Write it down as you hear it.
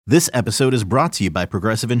This episode is brought to you by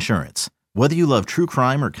Progressive Insurance. Whether you love true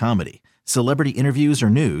crime or comedy, celebrity interviews or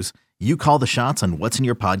news, you call the shots on what's in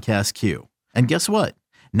your podcast queue. And guess what?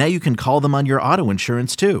 Now you can call them on your auto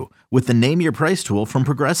insurance too with the Name Your Price tool from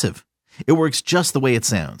Progressive. It works just the way it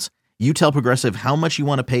sounds. You tell Progressive how much you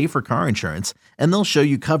want to pay for car insurance, and they'll show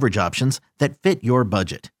you coverage options that fit your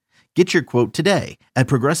budget. Get your quote today at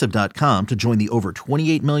Progressive.com to join the over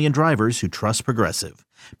 28 million drivers who trust Progressive.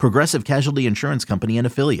 Progressive Casualty Insurance Company and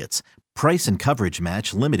Affiliates. Price and coverage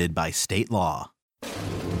match limited by state law.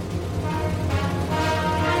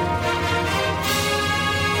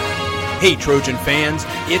 Hey, Trojan fans,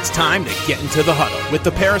 it's time to get into the huddle with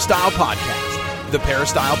the Peristyle Podcast. The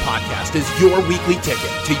Peristyle Podcast is your weekly ticket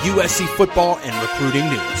to USC football and recruiting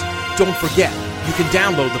news. Don't forget, you can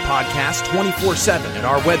download the podcast 24/7 at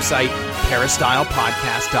our website,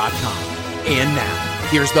 peristylepodcast.com. And now,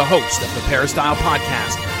 here's the host of the Peristyle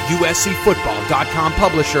Podcast, USCFootball.com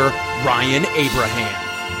publisher, Ryan Abraham.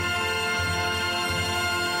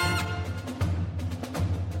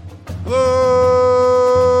 Hello,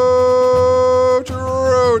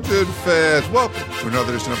 Trojan fans. Welcome to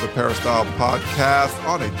another edition of the Peristyle Podcast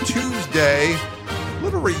on a Tuesday.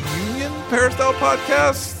 Little reunion Peristyle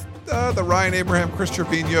Podcast. The Ryan Abraham, Chris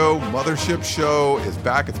Trevino Mothership Show is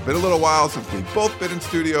back. It's been a little while since we've both been in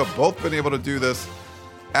studio, both been able to do this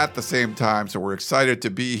at the same time. So we're excited to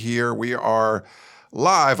be here. We are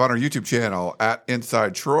live on our YouTube channel at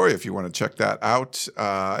Inside Troy, if you want to check that out.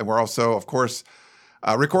 And we're also, of course,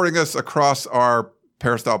 recording this across our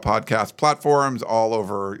Peristyle Podcast platforms all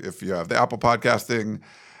over. If you have the Apple Podcasting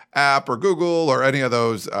app or Google or any of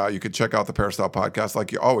those, you can check out the Peristyle Podcast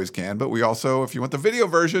like you always can. But we also, if you want the video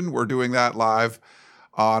version, we're doing that live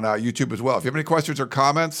on YouTube as well. If you have any questions or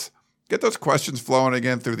comments, get those questions flowing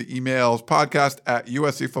again through the emails,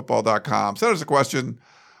 podcast@uscfootball.com. Send us a question.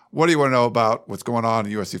 What do you want to know about what's going on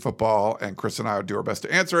in USC football? And Chris and I will do our best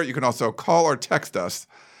to answer it. You can also call or text us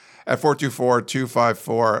at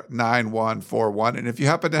 424-254-9141. And if you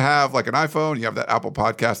happen to have like an iPhone, you have that Apple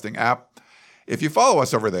Podcasting app, if you follow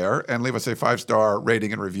us over there and leave us a 5-star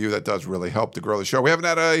rating and review, that does really help to grow the show. We haven't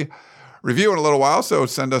had a review in a little while, so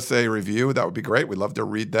send us a review. That would be great. We'd love to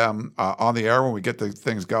read them on the air when we get the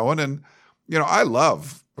things going. And, you know, I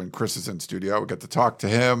love when Chris is in studio. We get to talk to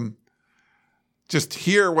him, just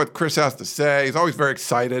hear what Chris has to say. He's always very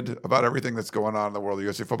excited about everything that's going on in the world of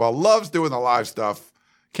USC football. Loves doing the live stuff.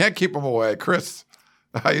 Can't keep him away. Chris,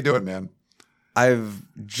 how you doing, man? I've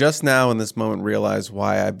just now in this moment realized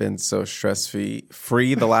why I've been so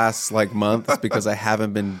stress-free the last month. It's because I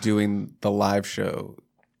haven't been doing the live show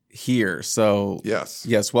here. So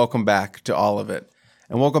yes, welcome back to all of it.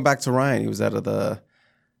 And welcome back to Ryan. He was out of the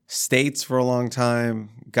States for a long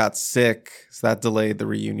time, got sick, so that delayed the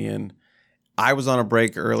reunion. I was on a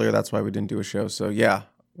break earlier. That's why we didn't do a show. So yeah,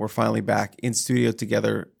 we're finally back in studio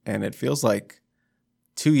together, and it feels like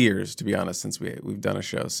 2 years, to be honest, since we've done a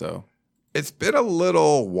show. So it's been a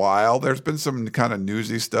little while. There's been some kind of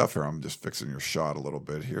newsy stuff here. I'm just fixing your shot a little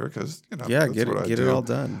bit here because, you know, get it all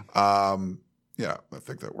done. Yeah, I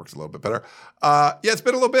think that works a little bit better. It's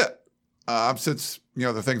been a little bit since, you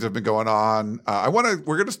know, the things have been going on.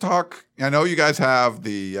 We're going to talk. I know you guys have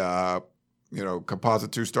the,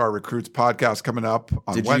 Composite 2-Star Recruits podcast coming up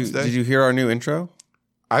on Wednesday. Did you hear our new intro?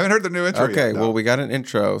 I haven't heard the new intro yet. Okay, well, we got an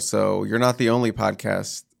intro. So you're not the only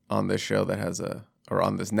podcast on this show that has or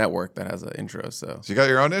on this network that has an intro. So you got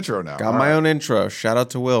your own intro now. Got my own intro. Shout out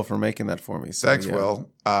to Will for making that for me. So, thanks, Will.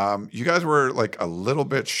 You guys were like a little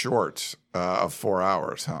bit short of 4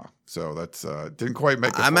 hours, huh? So that's didn't quite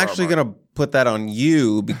make the I'm actually going to put that on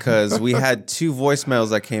you because we had 2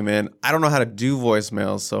 voicemails that came in. I don't know how to do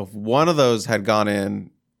voicemails. So if one of those had gone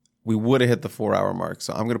in, we would have hit the 4-hour mark.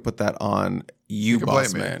 So I'm going to put that on you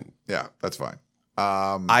boss man. Yeah, that's fine.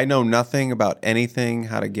 I know nothing about anything,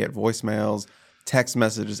 how to get voicemails, text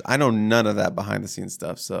messages. I know none of that behind the scenes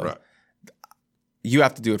stuff. So you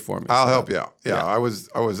have to do it for me. I'll help you out. Yeah, I was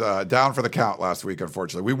down for the count last week,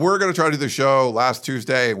 unfortunately. We were going to try to do the show last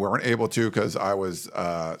Tuesday. We weren't able to because I was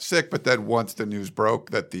sick. But then once the news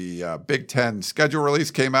broke that the Big Ten schedule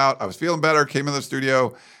release came out, I was feeling better, came in the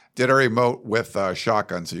studio, did a remote with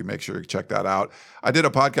Shotgun, so you make sure you check that out. I did a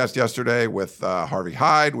podcast yesterday with Harvey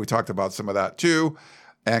Hyde. We talked about some of that too.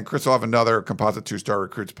 And Chris will have another Composite 2-Star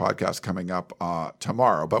Recruits podcast coming up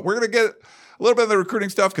tomorrow. But we're going to get a little bit of the recruiting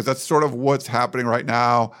stuff because that's sort of what's happening right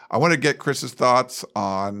now. I want to get Chris's thoughts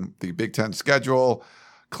on the Big Ten schedule,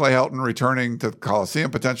 Clay Helton returning to the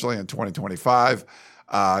Coliseum potentially in 2025,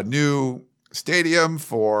 new stadium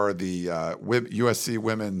for the USC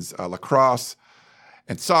women's lacrosse,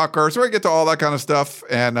 and soccer. So we get to all that kind of stuff.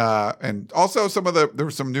 And also there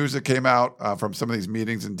was some news that came out from some of these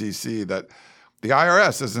meetings in DC that the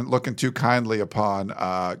IRS isn't looking too kindly upon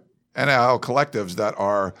NIL collectives that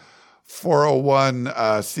are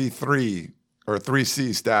 401c3 or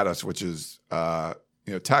 3C status, which is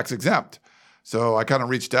tax exempt. So I kind of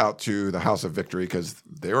reached out to the House of Victory because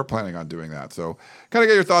they were planning on doing that. So kind of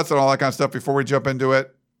get your thoughts on all that kind of stuff before we jump into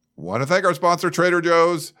it. Want to thank our sponsor, Trader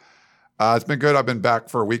Joe's. It's been good. I've been back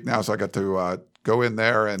for a week now, so I got to go in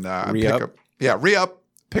there and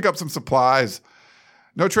pick up some supplies.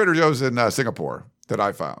 No Trader Joe's in Singapore that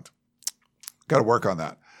I found. Got to work on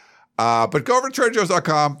that. But go over to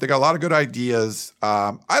TraderJoe's.com. They got a lot of good ideas.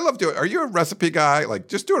 I love doing. Are you a recipe guy? Like,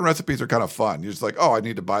 just doing recipes are kind of fun. You're just like, oh, I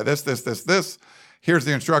need to buy this. Here's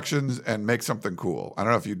the instructions, and make something cool. I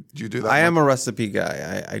don't know if you do that. I am a recipe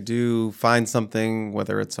guy. I do find something,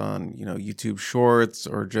 whether it's on YouTube Shorts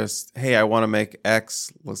or just, hey, I want to make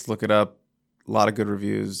X. Let's look it up. A lot of good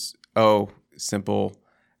reviews. Oh, simple.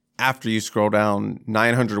 After you scroll down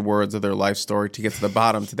 900 words of their life story to get to the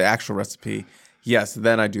bottom to the actual recipe. Yes,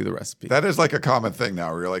 then I do the recipe. That is like a common thing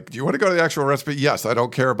now where you're like, do you want to go to the actual recipe? Yes, I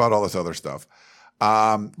don't care about all this other stuff.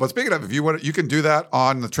 But speaking of, if you want, you can do that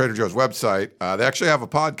on the Trader Joe's website. They actually have a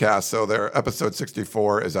podcast, so their episode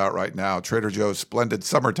 64 is out right now, Trader Joe's Splendid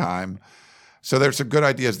Summertime. So there's some good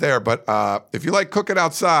ideas there. But if you like cooking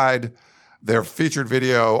outside, their featured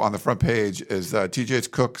video on the front page is TJ's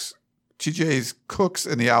Cooks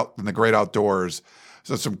in the Great Outdoors.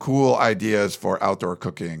 So some cool ideas for outdoor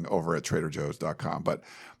cooking over at TraderJoe's.com. But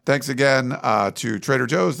thanks again to Trader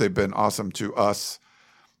Joe's. They've been awesome to us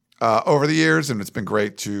over the years, and it's been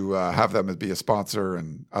great to have them be a sponsor.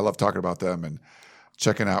 And I love talking about them and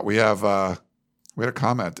checking out. We had a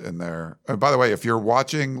comment in there. And by the way, if you're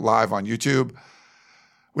watching live on YouTube,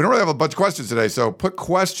 we don't really have a bunch of questions today, so put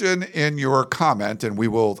question in your comment, and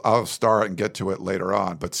I'll star it and get to it later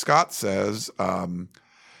on. But Scott says,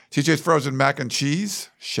 TJ's frozen mac and cheese,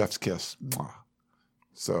 chef's kiss. Mwah.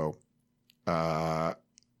 So, I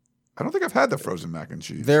don't think I've had the frozen mac and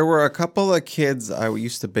cheese. There were a couple of kids I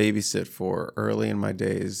used to babysit for early in my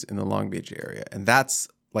days in the Long Beach area, and that's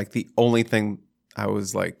like the only thing I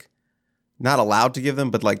was like not allowed to give them,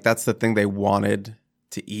 but like that's the thing they wanted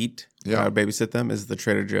to eat. When I would babysit them is the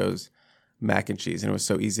Trader Joe's mac and cheese, and it was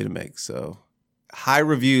so easy to make. So high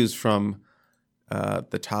reviews from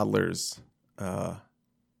the toddlers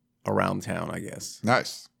around town, I guess.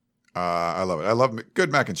 Nice. I love it. I love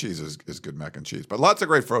good mac and cheese is good mac and cheese, but lots of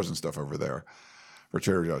great frozen stuff over there for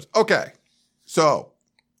Trader Joe's. Okay, so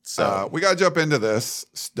we got to jump into this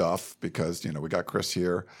stuff because we got Chris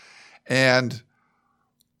here, and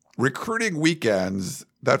recruiting weekends.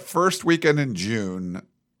 That first weekend in June,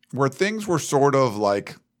 where things were sort of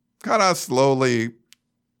like kind of slowly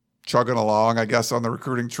chugging along, I guess, on the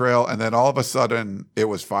recruiting trail. And then all of a sudden it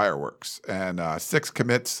was fireworks, and 6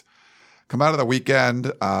 commits come out of the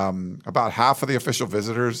weekend. About half of the official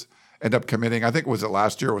visitors end up committing. I think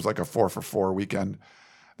last year it was like a 4-for-4 weekend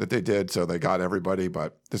that they did. So they got everybody,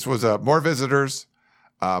 but this was more visitors,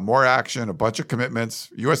 more action, a bunch of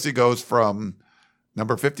commitments. USC goes from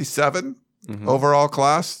number 57 overall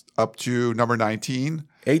class up to number 19.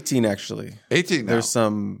 18, actually. 18 now. There's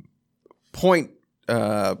some point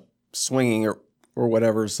swinging or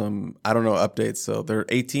whatever, I don't know, updates. So they're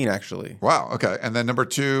 18, actually. Wow, okay. And then number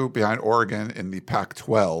 2 behind Oregon in the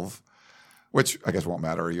Pac-12, which I guess won't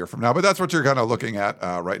matter a year from now. But that's what you're kind of looking at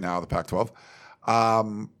right now, the Pac-12.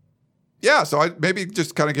 So I maybe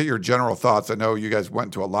just kind of get your general thoughts. I know you guys went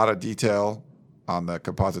into a lot of detail on the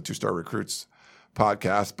Composite 2-Star Recruits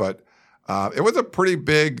podcast, but it was a pretty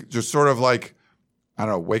big, just sort of like, I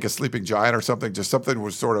don't know, wake a sleeping giant or something. Just something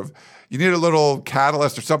was sort of, you need a little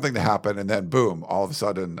catalyst or something to happen, and then boom, all of a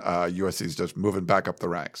sudden USC is just moving back up the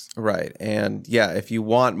ranks. Right. And yeah, if you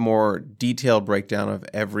want more detailed breakdown of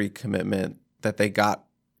every commitment that they got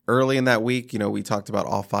early in that week, we talked about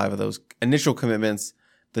all 5 of those initial commitments.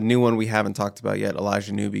 The new one we haven't talked about yet,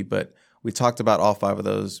 Elijah Newby, but we talked about all 5 of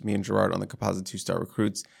those, me and Gerard, on the Composite 2-Star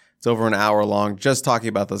Recruits. It's over an hour long, just talking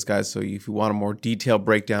about those guys. So if you want a more detailed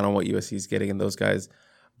breakdown on what USC is getting in those guys,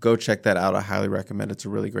 go check that out. I highly recommend it. It's a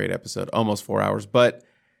really great episode, almost 4 hours. But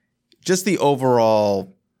just the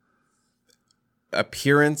overall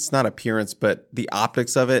not appearance, but the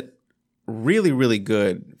optics of it, really, really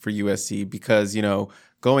good for USC because,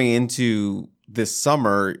 going into this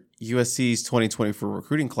summer, USC's 2024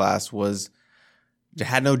 recruiting class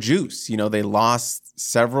had no juice. They lost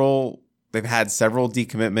several. They've had several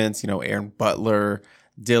decommitments, Aaron Butler,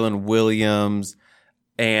 Dylan Williams,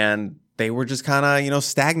 and they were just kind of,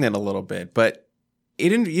 stagnant a little bit. But you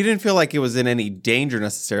didn't feel like it was in any danger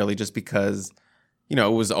necessarily just because,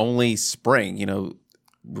 it was only spring.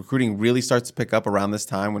 Recruiting really starts to pick up around this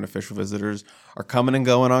time when official visitors are coming and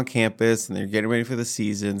going on campus and they're getting ready for the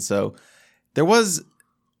season. So there was,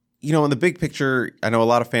 in the big picture, I know a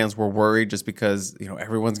lot of fans were worried just because,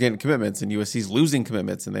 everyone's getting commitments and USC's losing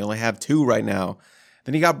commitments and they only have 2 right now.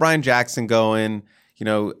 Then you got Brian Jackson going,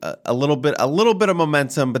 a little bit of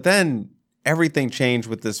momentum, but then everything changed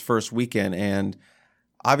with this first weekend. And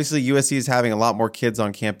obviously USC is having a lot more kids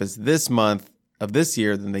on campus this month of this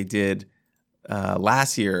year than they did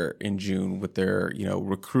last year in June with their,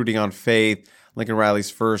 recruiting on faith, Lincoln Riley's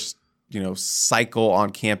first, cycle on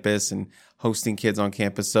campus and hosting kids on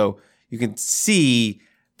campus. So you can see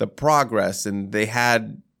the progress, and they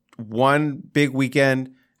had one big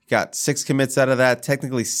weekend, got 6 commits out of that,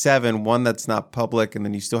 technically 7, one that's not public. And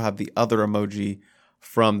then you still have the other emoji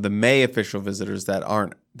from the May official visitors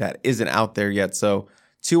that isn't out there yet. So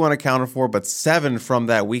 2 unaccounted for, but 7 from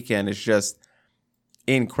that weekend is just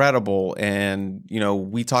incredible. And,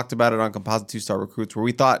 we talked about it on Composite 2-Star Recruits where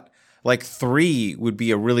we thought like 3 would be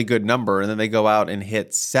a really good number. And then they go out and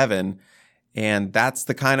hit 7. And that's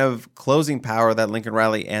the kind of closing power that Lincoln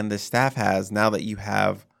Riley and the staff has now that you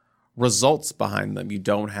have results behind them. You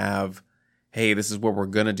don't have, hey, this is what we're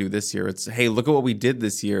going to do this year. It's, hey, look at what we did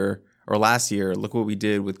this year or last year. Look what we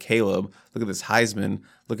did with Caleb. Look at this Heisman.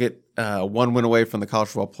 Look at 1 win away from the college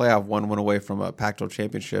football playoff, 1 win away from a Pac-12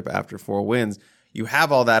 championship after 4 wins. You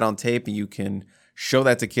have all that on tape, and you can show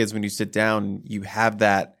that to kids when you sit down. You have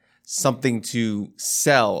that something to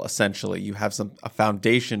sell, essentially. You have a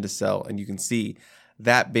foundation to sell, and you can see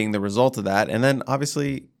that being the result of that. And then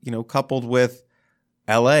obviously, coupled with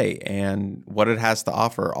LA and what it has to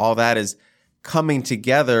offer, all that is coming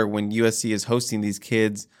together when USC is hosting these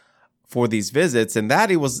kids for these visits. And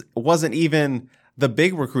that wasn't even the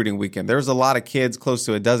big recruiting weekend. There's a lot of kids, close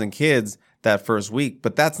to a dozen kids that first week,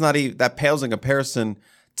 but that pales in comparison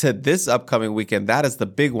to this upcoming weekend. That is the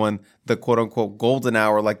big one, the quote unquote golden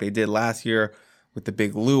hour, like they did last year with the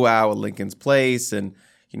big luau at Lincoln's Place and,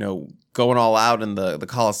 going all out in the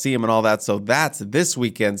Coliseum and all that. So that's this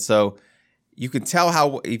weekend. So you can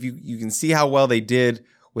tell if you can see how well they did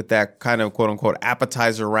with that kind of quote unquote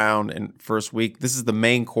appetizer round in first week. This is the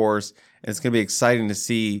main course, and it's going to be exciting to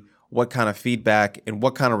see what kind of feedback and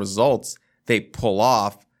what kind of results they pull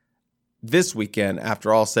off this weekend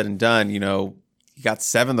after all said and done. You got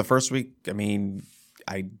 7 the first week. I mean,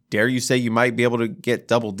 I dare you say you might be able to get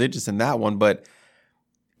double digits in that one, but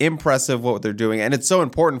impressive what they're doing. And it's so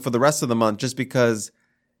important for the rest of the month just because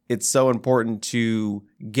it's so important to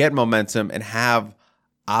get momentum and have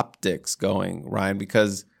optics going, Ryan,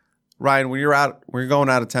 because Ryan, when you're going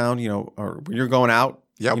out of town, or when you're going out,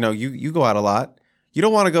 yep. You go out a lot. You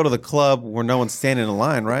don't want to go to the club where no one's standing in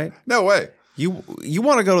line, right? No way. You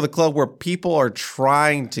want to go to the club where people are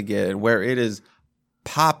trying to get in, where it is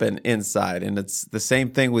popping inside. And it's the same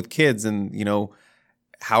thing with kids and,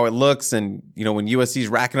 how it looks. And, when USC's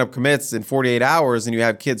racking up commits in 48 hours and you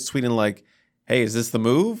have kids tweeting like, hey, is this the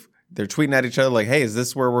move? They're tweeting at each other like, hey, is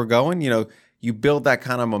this where we're going? You build that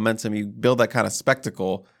kind of momentum. You build that kind of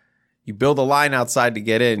spectacle. You build a line outside to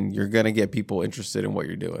get in. You're going to get people interested in what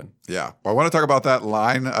you're doing. Yeah. Well, I want to talk about that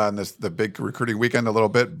line on the big recruiting weekend a little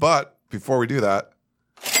bit. But before we do that,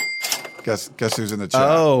 guess who's in the chat?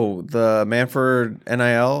 Oh, the Manford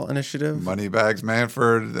NIL initiative? Moneybags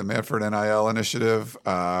Manford, the Manford NIL initiative.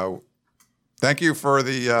 Thank you for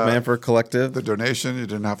the Manford Collective. The donation. You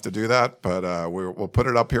didn't have to do that, but we'll put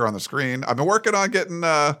it up here on the screen. I've been working on getting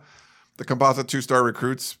the Composite 2-Star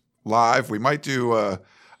Recruits live. We might do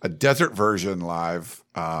a desert version live.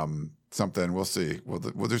 Something. We'll see.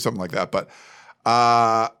 We'll do something like that. But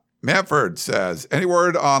Manford says, any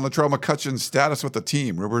word on Latrell McCutcheon's status with the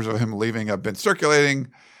team? Rumors of him leaving have been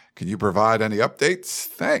circulating. Can you provide any updates?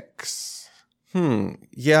 Thanks.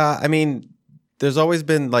 Yeah, I mean, there's always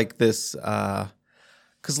been like this, because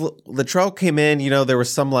Latrell came in, there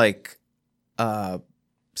was some like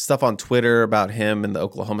stuff on Twitter about him and the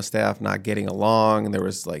Oklahoma staff not getting along. And there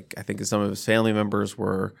was like, I think some of his family members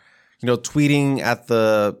were, tweeting at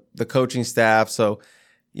the coaching staff. So,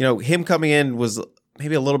 him coming in was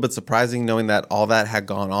maybe a little bit surprising knowing that all that had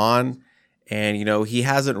gone on. And, he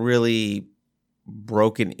hasn't really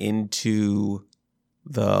broken into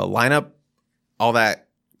the lineup all that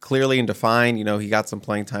clearly and defined. He got some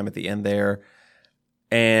playing time at the end there.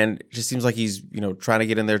 And it just seems like he's, trying to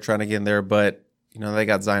get in there. But, they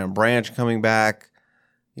got Zion Branch coming back.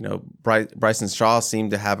 Bryson Shaw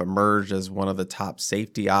seemed to have emerged as one of the top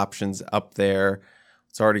safety options up there.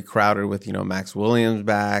 It's already crowded with, Max Williams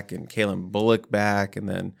back and Kalen Bullock back. And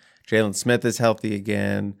then Jalen Smith is healthy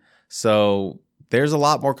again. So there's a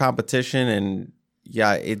lot more competition. And,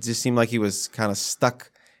 yeah, it just seemed like he was kind of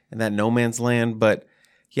stuck in that no man's land. But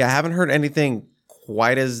yeah, I haven't heard anything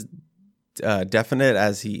quite as definite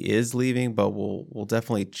as he is leaving, but we'll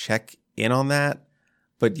definitely check in on that.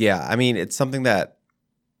 But yeah, I mean, it's something that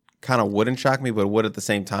kind of wouldn't shock me, but would at the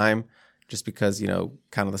same time, just because,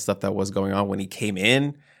 kind of the stuff that was going on when he came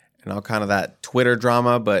in and all kind of that Twitter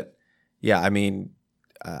drama. But yeah, I mean,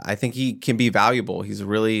 I think he can be valuable. He's a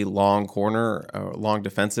really long corner, long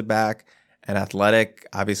defensive back, and athletic.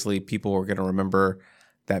 Obviously, people are going to remember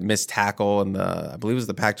that missed tackle in I believe it was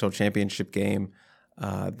the Pac-12 championship game.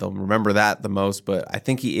 They'll remember that the most, but I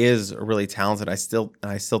think he is really talented. I still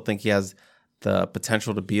think he has the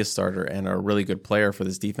potential to be a starter and a really good player for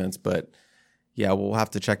this defense. But yeah, we'll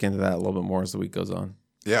have to check into that a little bit more as the week goes on.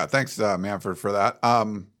 Yeah, thanks, Manfred, for that.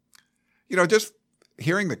 Just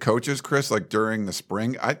hearing the coaches, Chris, like during the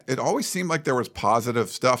spring, it always seemed like there was positive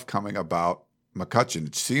stuff coming about McCutcheon.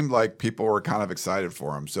 It seemed like people were kind of excited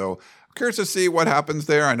for him. So I'm curious to see what happens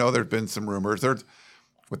there. I know there's been some rumors.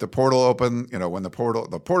 With the portal open, when the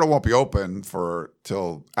portal won't be open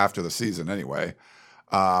till after the season anyway.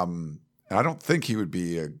 And I don't think he would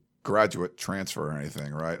be a graduate transfer or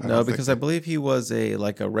anything, right? No, because I believe he was a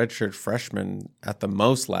redshirt freshman at the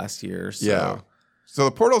most last year. So. Yeah. So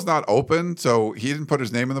the portal's not open, so he didn't put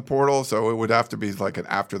his name in the portal, so it would have to be like an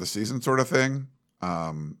after the season sort of thing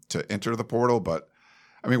to enter the portal. But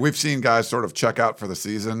I mean, we've seen guys sort of check out for the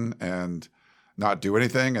season and not do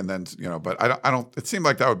anything, and then but I don't. It seemed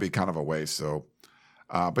like that would be kind of a waste. So,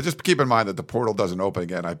 but just keep in mind that the portal doesn't open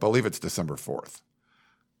again. I believe it's December 4th.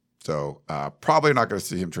 So probably not going to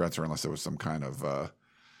see him transfer unless it was some kind of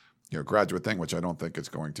graduate thing, which I don't think is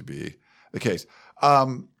going to be the case.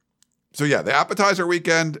 So yeah, the appetizer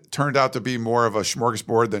weekend turned out to be more of a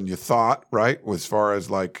smorgasbord than you thought, right? As far as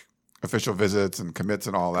like official visits and commits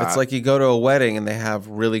and all that. It's like you go to a wedding and they have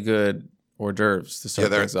really good hors d'oeuvres to start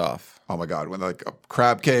things off. Oh my God, when like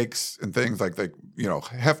crab cakes and things like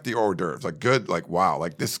hefty hors d'oeuvres, like good, like wow,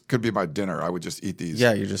 like this could be my dinner. I would just eat these.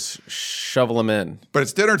 Yeah, you just shovel them in. But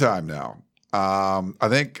it's dinner time now. I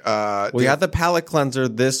think we had the palate cleanser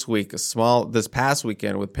this week, this past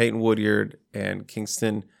weekend with Peyton Woodyard and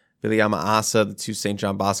Kingston Viliama Asa, the two St.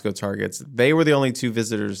 John Bosco targets. They were the only two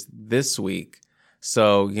visitors this week.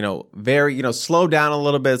 So, very, slow down a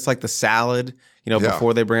little bit. It's like the salad,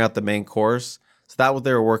 before they bring out the main course. So that what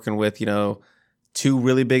they were working with, two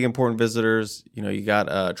really big important visitors. You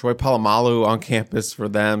got Troy Polamalu on campus for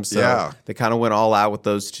them. So they kind of went all out with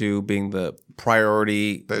those two being the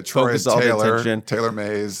priority. Focus all the attention. Taylor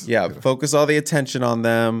Mays. Yeah, focus all the attention on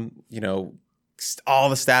them. All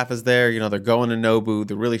the staff is there. They're going to Nobu.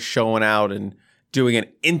 They're really showing out and doing an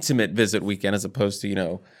intimate visit weekend as opposed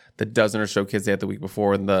to, the dozen or so kids they had the week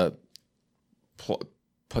before and the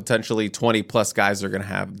potentially 20 plus guys they're going to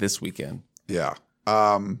have this weekend. Yeah.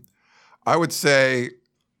 I would say,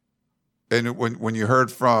 and when you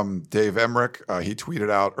heard from Dave Emmerich, he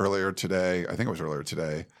tweeted out earlier today, I think it was earlier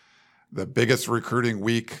today, the biggest recruiting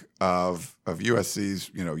week of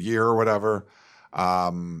USC's, year or whatever.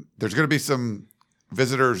 There's going to be some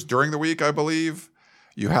visitors during the week, I believe.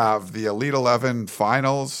 You have the Elite 11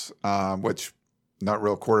 finals, which not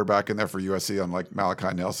real quarterback in there for USC, unlike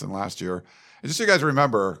Malachi Nelson last year. And just so you guys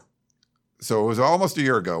remember, so it was almost a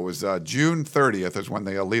year ago. It was June 30th is when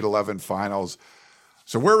the Elite 11 finals.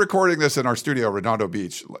 So we're recording this in our studio, Redondo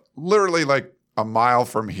Beach. Literally like a mile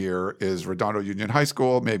from here is Redondo Union High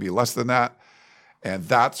School, maybe less than that. And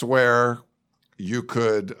that's where you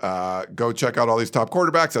could go check out all these top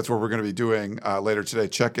quarterbacks. That's what we're going to be doing later today.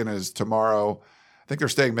 Check-in is tomorrow. I think they're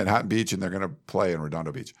staying Manhattan Beach, and they're going to play in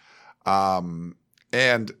Redondo Beach.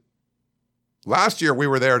 And last year we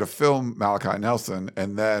were there to film Malachi Nelson,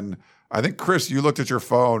 and then I think, Chris, you looked at your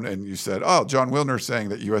phone and you said, oh, John Wilner's saying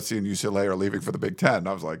that USC and UCLA are leaving for the Big Ten. And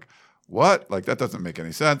I was like, what? Like, that doesn't make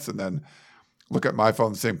any sense. And then look at my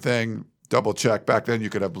phone, same thing, double check. Back then you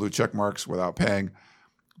could have blue check marks without paying.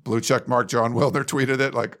 Blue check mark, John Wilner tweeted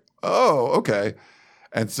it like, oh, okay.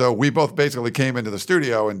 And so we both basically came into the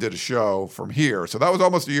studio and did a show from here. So that was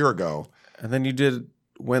almost a year ago. And then you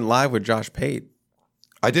went live with Josh Pate.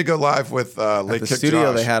 I did go live with Late the Kick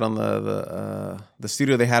studio Josh. They had on the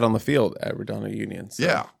studio they had on the field at Redondo Union. So.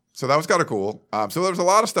 Yeah, so that was kind of cool. So there was a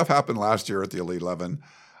lot of stuff happened last year at the Elite 11.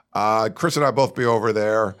 Chris and I both be over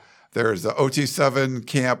there. There's the OT7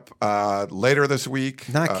 camp later this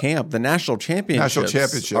week. Not camp, the national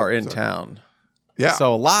championships are in town. Yeah,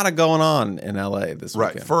 so a lot of going on in LA this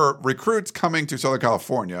weekend. Right, for recruits coming to Southern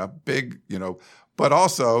California, big, but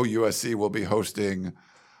also USC will be hosting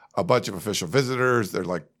a bunch of official visitors. They're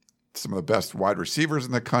like some of the best wide receivers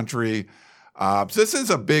in the country. So this is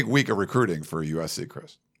a big week of recruiting for USC,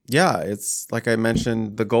 Chris. Yeah, it's like I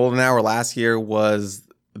mentioned, the golden hour last year was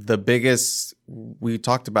the biggest. We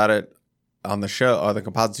talked about it on the show, or the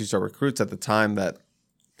Composite Two-Star Recruits at the time, that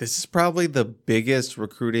this is probably the biggest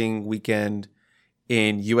recruiting weekend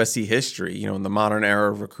in USC history, in the modern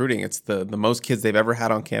era of recruiting. It's the most kids they've ever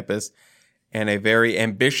had on campus, and a very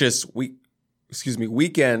ambitious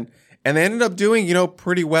weekend. And they ended up doing,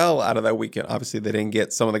 pretty well out of that weekend. Obviously, they didn't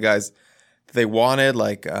get some of the guys that they wanted,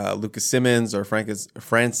 like Lucas Simmons or Francis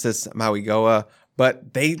Mauigoa,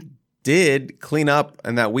 but they did clean up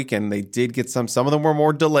in that weekend. They did get some of them were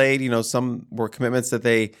more delayed. Some were commitments that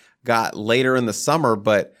they got later in the summer,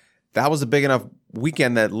 but that was a big enough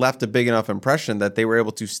weekend that left a big enough impression that they were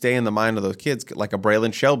able to stay in the mind of those kids, like a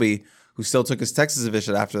Braylon Shelby, who still took his Texas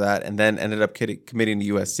visit after that and then ended up committing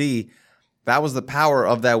to USC. That was the power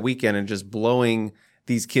of that weekend and just blowing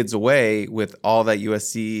these kids away with all that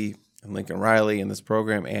USC and Lincoln Riley and this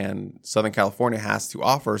program and Southern California has to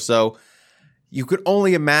offer. So you could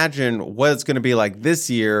only imagine what it's going to be like this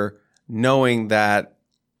year, knowing that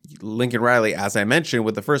Lincoln Riley, as I mentioned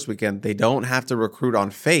with the first weekend, they don't have to recruit on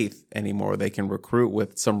faith anymore. They can recruit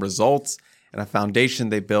with some results and a foundation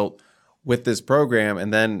they built with this program.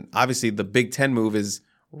 And then obviously the Big Ten move is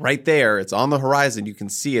right there. It's on the horizon. You can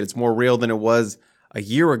see it. It's more real than it was a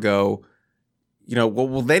year ago.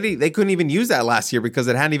 They couldn't even use that last year because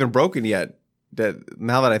it hadn't even broken yet.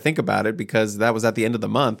 Now that I think about it, because that was at the end of the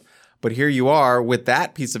month. But here you are with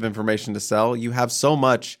that piece of information to sell. You have so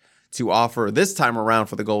much to offer this time around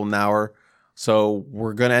for the golden hour. So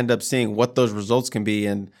we're going to end up seeing what those results can be.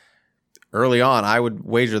 And early on, I would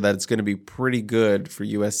wager that it's going to be pretty good for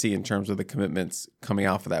USC in terms of the commitments coming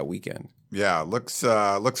out for that weekend. Yeah, looks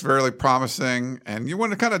very promising. And you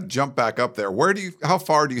want to kind of jump back up there. How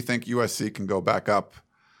far do you think USC can go back up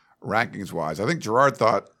rankings wise? I think Gerard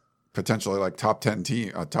thought potentially like top 10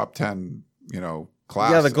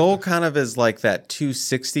 class. Yeah, the goal kind of is like that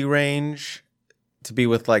 260 range to be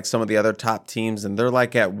with like some of the other top teams, and they're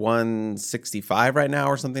like at 165 right now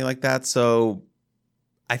or something like that. So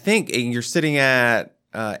I think you're sitting at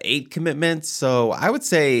 8 commitments. So I would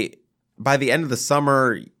say by the end of the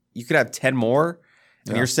summer, you could have 10 more,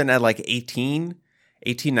 and you're sitting at like 18,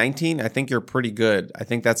 19. I think you're pretty good. I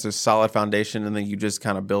think that's a solid foundation, and then you just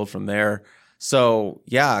kind of build from there. So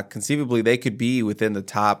yeah, conceivably they could be within the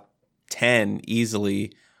top 10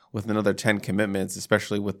 easily with another 10 commitments,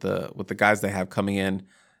 especially with the guys they have coming in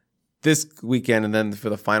this weekend and then for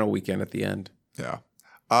the final weekend at the end. Yeah.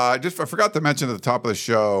 I forgot to mention at the top of the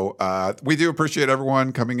show, we do appreciate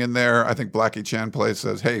everyone coming in there. I think Blackie Chan Play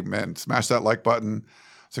says, hey, man, smash that like button.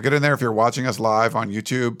 So get in there. If you're watching us live on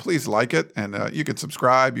YouTube, please like it. And you can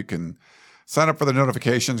subscribe. You can sign up for the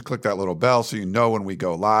notifications. Click that little bell so you know when we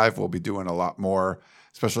go live. We'll be doing a lot more,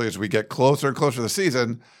 especially as we get closer and closer to the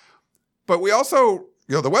season. But we also...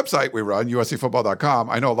 the website we run, uscfootball.com,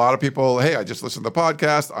 I know a lot of people, hey, I just listened to the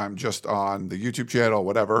podcast. I'm just on the YouTube channel,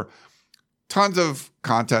 whatever. Tons of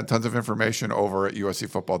content, tons of information over at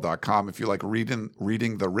uscfootball.com if you like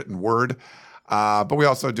reading the written word. But we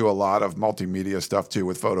also do a lot of multimedia stuff too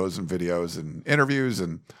with photos and videos and interviews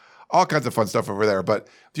and all kinds of fun stuff over there. But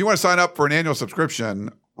if you want to sign up for an annual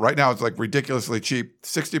subscription, right now it's like ridiculously cheap,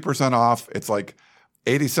 60% off. It's like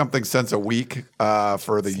 80-something cents a week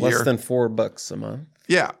for the year. Less than $4 a month.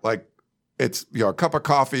 Yeah, like it's a cup of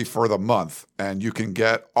coffee for the month, and you can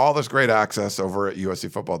get all this great access over at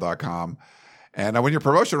uscfootball.com. And when your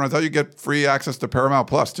promotion runs out, you get free access to Paramount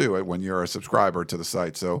Plus too when you're a subscriber to the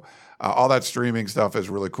site. So all that streaming stuff is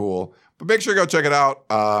really cool. But make sure you go check it out.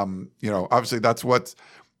 Obviously that's what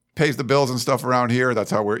pays the bills and stuff around here.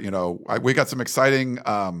 That's how we got some exciting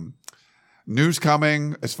news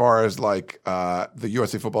coming as far as like the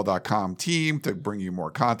USCfootball.com team to bring you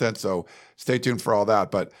more content. So stay tuned for all that.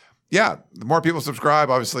 But yeah, the more people subscribe,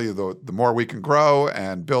 obviously the more we can grow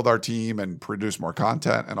and build our team and produce more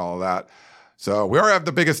content and all of that. So we already have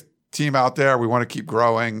the biggest team out there. We want to keep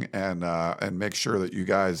growing and make sure that you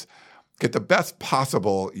guys get the best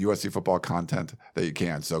possible USC football content that you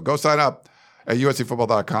can. So go sign up at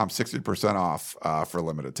USCfootball.com, 60% off for a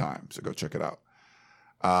limited time. So go check it out.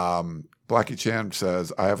 Blackie Chan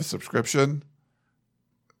says, I have a subscription.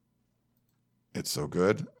 It's so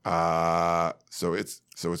good. So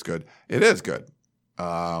it's good. It is good.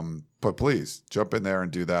 But please jump in there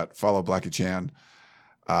and do that. Follow Blackie Chan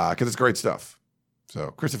because it's great stuff.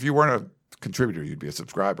 So, Chris, if you weren't a contributor, you'd be a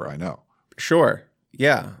subscriber, I know. Sure.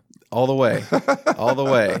 Yeah. All the way. All the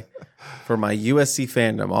way. For my USC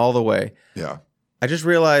fandom, all the way. Yeah. I just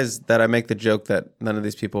realized that I make the joke that none of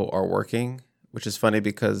these people are working, which is funny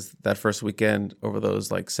because that first weekend over those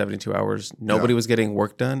like 72 hours, nobody was getting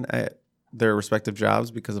work done at their respective jobs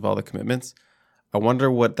because of all the commitments. I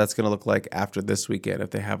wonder what that's going to look like after this weekend if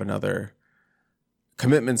they have another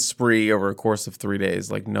commitment spree over a course of 3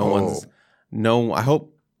 days. Like I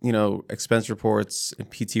hope, expense reports and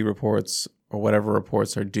PT reports or whatever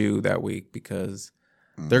reports are due that week because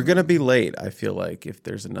they're going to be late, I feel like, if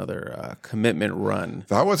there's another commitment run.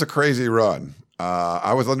 That was a crazy run.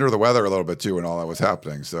 I was under the weather a little bit too when all that was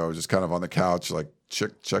happening. So I was just kind of on the couch, like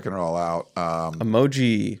checking it all out.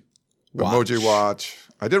 Emoji watch.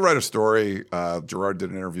 I did write a story. Gerard did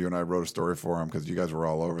an interview and I wrote a story for him because you guys were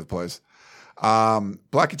all over the place.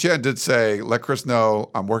 Blackie Chan did say, let Chris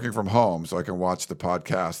know I'm working from home so I can watch the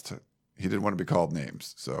podcast. He didn't want to be called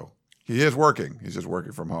names. So he is working. He's just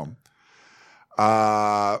working from home.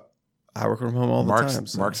 I work from home all the time.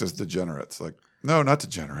 So. Mark says degenerates. Like, no, not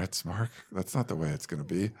degenerates, Mark. That's not the way it's going to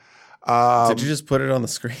be. Did you just put it on the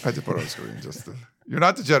screen? I did put it on the screen. You're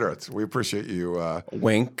not degenerates. We appreciate you.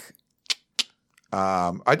 Wink.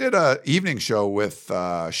 I did an evening show with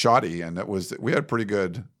Shoddy, and we had pretty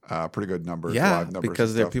good numbers. Yeah, live numbers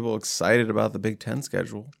because there are people excited about the Big Ten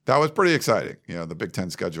schedule. That was pretty exciting. The Big Ten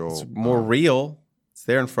schedule. It's more real. It's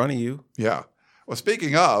there in front of you. Yeah. Well,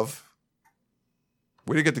 speaking of,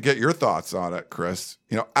 we didn't get to get your thoughts on it, Chris.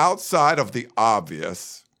 Outside of the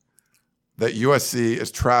obvious that USC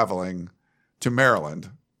is traveling to Maryland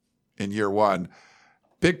in year one,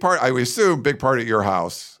 I would assume big party at your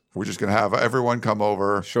house. We're just going to have everyone come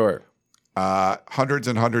over. Sure. Hundreds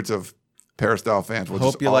and hundreds of Peristyle fans.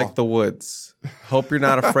 Hope you like the woods. Hope you're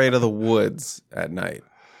not afraid of the woods at night.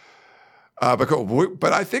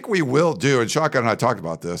 But I think we will do, and Shotgun and I talked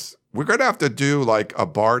about this, we're going to have to do like a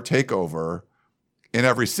bar takeover in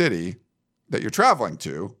every city that you're traveling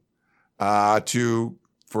to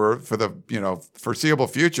for the foreseeable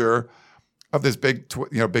future of this Big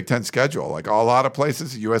Ten schedule. Like a lot of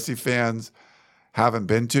places USC fans haven't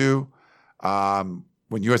been to. When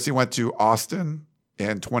USC went to Austin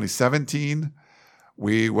in 2017,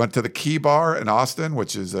 we went to the Key Bar in Austin,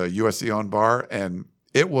 which is a USC-owned bar, and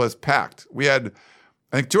it was packed. We had,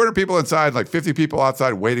 I think, 200 people inside, like 50 people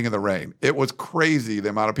outside waiting in the rain. It was crazy the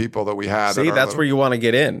amount of people that we had. See, that's where you want to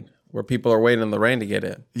get in, where people are waiting in the rain to get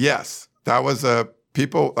in. Yes. That was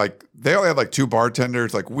people, like, they only had like 2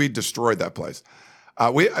 bartenders. Like, we destroyed that place.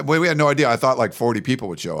 We had no idea. I thought like 40 people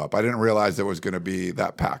would show up. I didn't realize it was going to be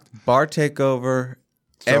that packed. Bar takeover,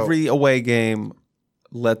 every away game,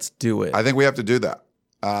 let's do it. I think we have to do that.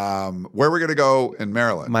 Where are we going to go in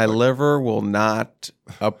Maryland? My liver will not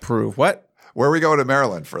approve. What? Where are we going to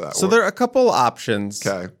Maryland for that? So there are a couple options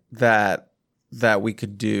that we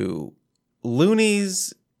could do.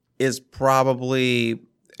 Looney's is probably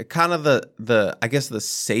kind of the I guess the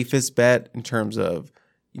safest bet in terms of,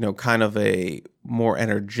 kind of a more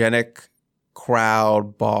energetic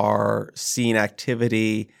crowd, bar, scene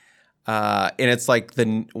activity. And it's like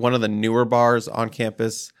one of the newer bars on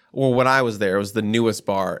campus. Well, when I was there, it was the newest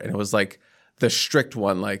bar, and it was like the strict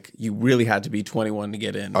one. Like you really had to be 21 to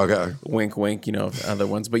get in. Okay. Wink, wink. Other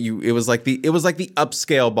ones, but it was like the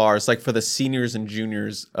upscale bar. It's like for the seniors and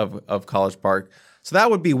juniors of College Park. So that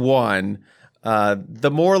would be one.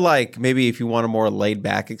 The more like maybe if you want a more laid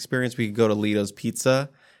back experience, we could go to Lito's Pizza,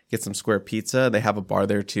 get some square pizza. They have a bar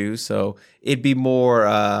there too, so it'd be more.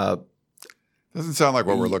 Doesn't sound like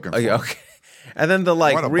what we're looking for. Okay. And then the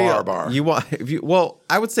like real bar.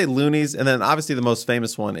 I would say Looney's, and then obviously the most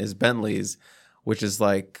famous one is Bentley's, which is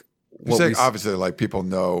like you're saying obviously like people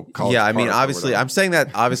know College Park. I mean obviously I'm saying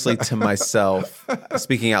that obviously to myself,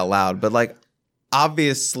 speaking out loud, but like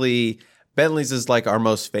obviously Bentley's is like our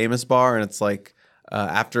most famous bar, and it's like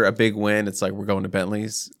after a big win, it's like we're going to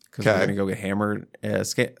Bentley's because we're going to go get hammered.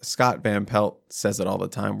 Scott Van Pelt says it all the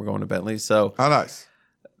time. We're going to Bentley's. So how nice.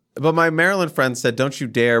 But my Maryland friend said, don't you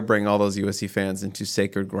dare bring all those USC fans into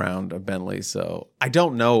sacred ground of Bentley. So I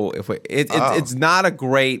don't know if it's not a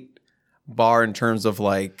great bar in terms of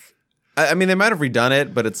like, I mean, they might have redone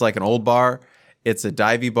it, but it's like an old bar. It's a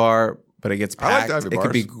divey bar, but it gets packed. I like divey bars. It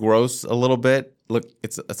could be gross a little bit. Look,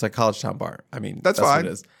 it's a college town bar. I mean, that's fine. What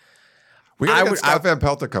it is. We got to get Scott Van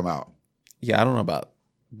Pelt to come out. Yeah, I don't know about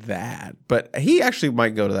that, but he actually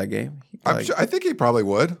might go to that game. I think he probably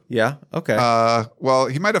would. Yeah. Okay. Well,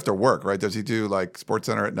 he might have to work, right? Does he do like Sports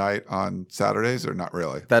Center at night on Saturdays or not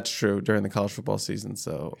really? That's true during the college football season.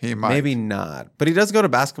 So he might. Maybe not, but he does go to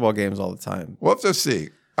basketball games all the time. We'll have to see.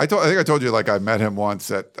 I think I told you like I met him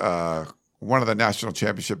once at one of the national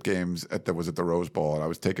championship games that was at the Rose Bowl, and I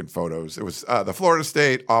was taking photos. It was the Florida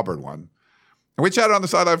State Auburn one. And we chatted on the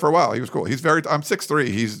sideline for a while. He was cool. I'm 6'3".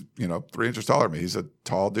 He's 3 inches taller than me. He's a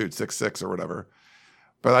tall dude, 6'6" or whatever.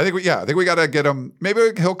 But I think we got to get him. Maybe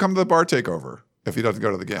he'll come to the bar takeover if he doesn't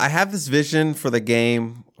go to the game. I have this vision for the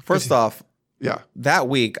game. First off, Yeah. That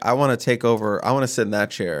week, I want to take over. I want to sit in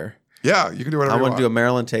that chair. Yeah, you can do whatever you want. I want to do a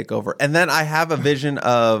Maryland takeover. And then I have a vision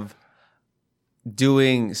of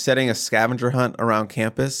setting a scavenger hunt around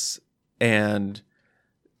campus and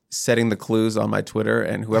setting the clues on my Twitter.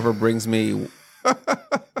 And whoever brings me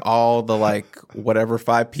all the whatever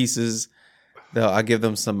 5 pieces, I'll give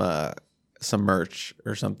them some merch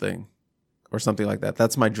or something like that.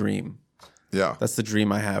 That's my dream. Yeah, that's the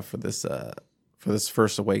dream I have for this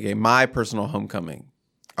first away game, my personal homecoming.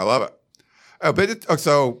 I love it.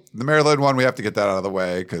 So the Maryland one, we have to get that out of the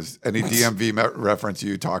way because any DMV reference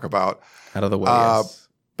you talk about out of the way. Yes.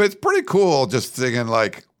 But it's pretty cool just thinking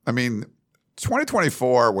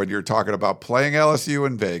 2024 when you're talking about playing LSU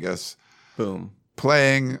in Vegas, boom,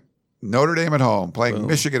 playing Notre Dame at home, playing boom,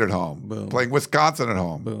 Michigan at home, boom, playing Wisconsin at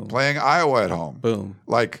home, boom, playing Iowa at home, boom.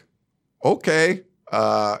 Okay,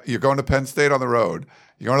 you're going to Penn State on the road.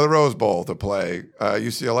 You're going to the Rose Bowl to play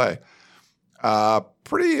UCLA.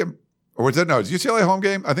 Or was it? No, it's UCLA home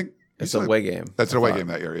game. I think it's an away game. That's an away game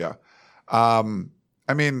that year. Yeah.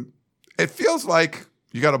 It feels like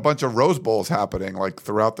you got a bunch of Rose Bowls happening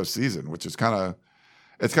throughout the season, which is kind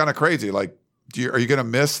of crazy. Are you going to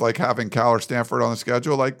miss having Cal or Stanford on the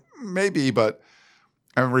schedule? Maybe, but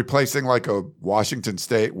replacing a Washington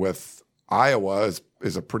State with Iowa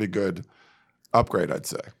is a pretty good upgrade, I'd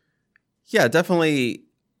say. Yeah, definitely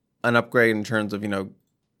an upgrade in terms of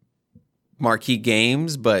marquee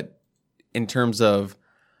games, but in terms of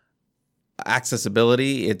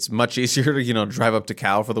accessibility, it's much easier to drive up to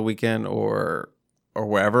Cal for the weekend or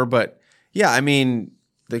wherever. But yeah,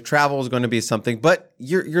 the travel is going to be something, but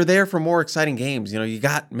you're there for more exciting games. You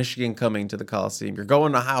got Michigan coming to the Coliseum. You're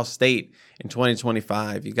going to Ohio State in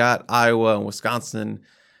 2025. You got Iowa and Wisconsin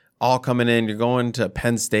all coming in. You're going to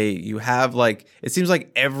Penn State. You have it seems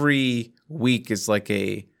like every week is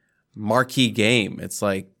a marquee game. It's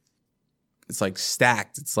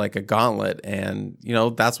stacked. It's like a gauntlet. And,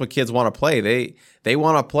 that's what kids want to play. They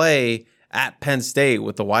want to play at Penn State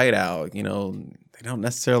with the whiteout. They don't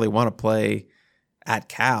necessarily want to play at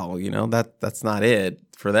Cal. That's not it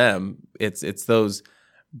for them. It's those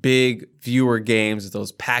big viewer games,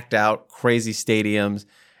 those packed out, crazy stadiums.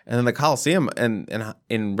 And then the Coliseum, and not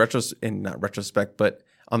retrospect, but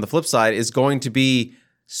on the flip side, is going to be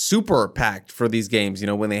super packed for these games.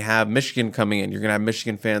 when they have Michigan coming in, you're going to have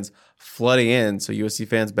Michigan fans flooding in. So USC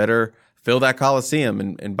fans better fill that Coliseum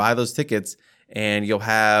and buy those tickets. And you'll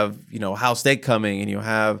have, Ohio State coming, and you'll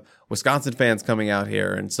have Wisconsin fans coming out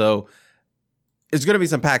here. And so it's going to be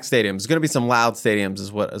some packed stadiums. It's going to be some loud stadiums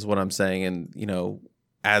is what I'm saying. And,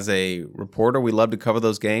 as a reporter, we love to cover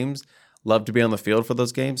those games, love to be on the field for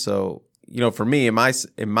those games. So, for me, in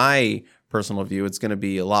my personal view, it's going to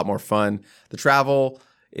be a lot more fun. The travel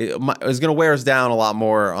is going to wear us down a lot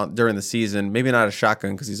more during the season. Maybe not a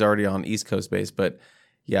shotgun because he's already on East Coast base, but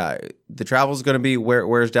yeah, the travel is going to be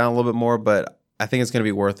wears down a little bit more, but I think it's going to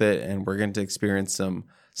be worth it, and we're going to experience some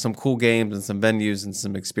cool games and some venues and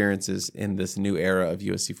some experiences in this new era of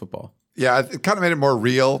USC football. Yeah, it kind of made it more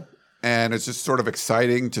real, and it's just sort of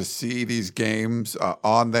exciting to see these games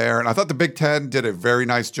on there. And I thought the Big Ten did a very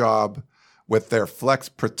nice job with their Flex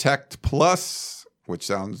Protect Plus, which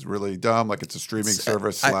sounds really dumb, like it's a streaming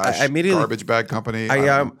service / garbage bag company.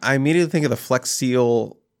 I immediately think of the Flex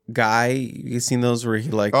Seal guy. You've seen those where he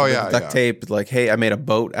duct tape, hey, I made a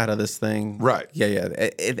boat out of this thing. Right. Yeah.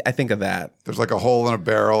 I think of that. There's a hole in a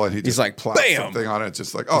barrel, and he's plops bam! Something on it. It's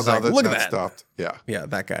just look at that stopped. Yeah. Yeah,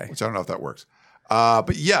 that guy. Which I don't know if that works.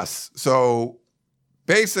 But yes, so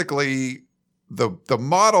basically the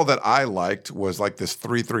model that I liked was this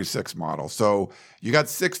 3-3-6 model. So you got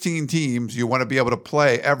 16 teams. You want to be able to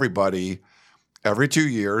play everybody every 2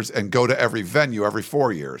 years and go to every venue every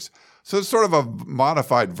 4 years. So it's sort of a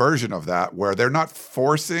modified version of that where they're not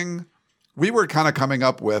forcing. We were kind of coming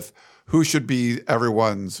up with who should be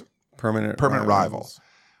everyone's permanent rival.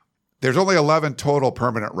 There's only 11 total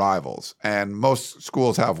permanent rivals, and most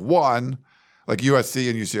schools have one. Like USC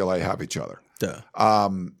and UCLA have each other.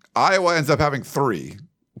 Iowa ends up having 3,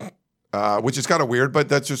 which is kind of weird, but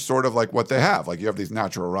that's just sort of what they have. You have these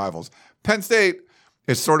natural rivals. Penn State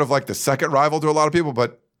is sort of the second rival to a lot of people,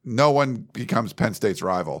 but no one becomes Penn State's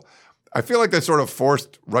rival. I feel like they sort of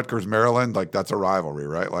forced Rutgers, Maryland, that's a rivalry,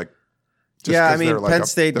 right? Penn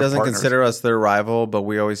State doesn't consider us their rival, but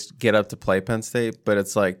we always get up to play Penn State. But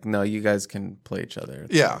it's no, you guys can play each other.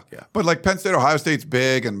 Yeah. But Penn State, Ohio State's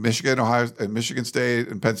big, and Michigan, and Michigan State,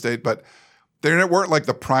 and Penn State, but they weren't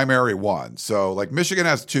the primary one. So Michigan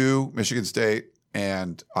has 2, Michigan State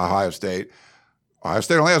and Ohio State. Ohio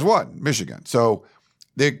State only has 1, Michigan. So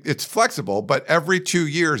it's flexible, but every 2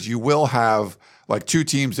 years you will have 2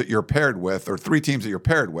 teams that you're paired with, or 3 teams that you're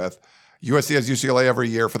paired with. USC has UCLA every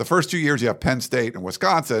year. For the first 2 years, you have Penn State and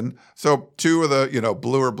Wisconsin. So two of the,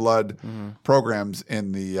 bluer blood programs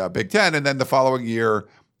in the Big Ten. And then the following year,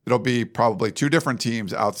 it'll be probably two different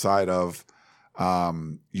teams outside of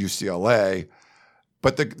UCLA.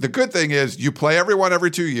 But the good thing is you play everyone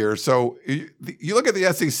every 2 years. So you look at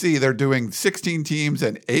the SEC, they're doing 16 teams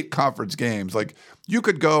and 8 conference games. Like you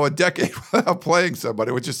could go a decade without playing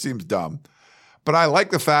somebody, which just seems dumb. But I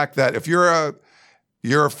like the fact that if you're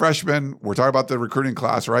a freshman, we're talking about the recruiting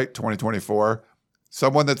class, right? 2024.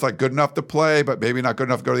 Someone that's like good enough to play, but maybe not good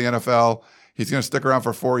enough to go to the NFL. He's going to stick around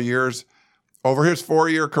for 4 years. Over his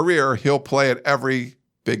 4-year career, he'll play at every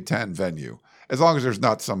Big Ten venue, as long as there's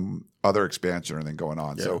not some other expansion or anything going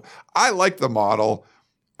on. Yeah. So I like the model.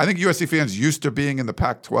 I think USC fans used to being in the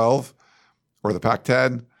Pac-12 or the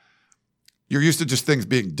Pac-10. You're used to just things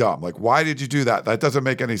being dumb. Like, why did you do that? That doesn't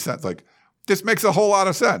make any sense. Like, this makes a whole lot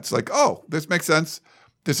of sense. Like, oh, this makes sense.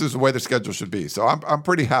 This is the way the schedule should be. So I'm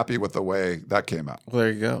pretty happy with the way that came out. Well,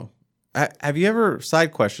 there you go. Have you ever,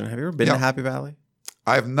 side question, have you ever been to Happy Valley?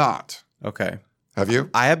 I have not. Okay. Have you?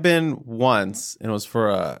 I have been once, and it was for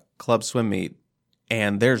a club swim meet,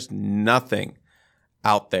 and there's nothing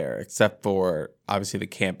out there except for, obviously, the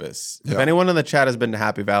campus. Yeah. If anyone in the chat has been to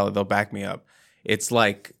Happy Valley, they'll back me up. It's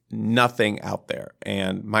like nothing out there.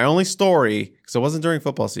 And my only story, because it wasn't during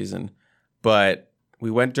football season, but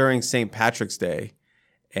we went during St. Patrick's Day,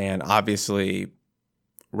 and obviously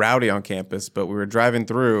rowdy on campus, but we were driving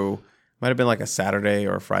through, might have been like a Saturday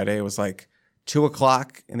or a Friday. It was like 2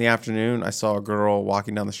 o'clock in the afternoon. I saw a girl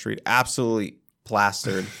walking down the street, absolutely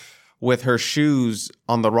plastered, with her shoes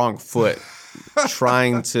on the wrong foot,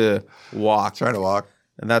 trying to walk.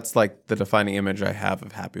 And that's like the defining image I have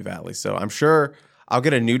of Happy Valley. So I'm sure I'll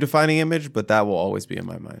get a new defining image, but that will always be in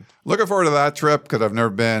my mind. Looking forward to that trip because I've never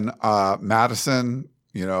been. Madison,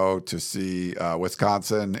 to see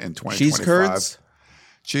Wisconsin in 2025.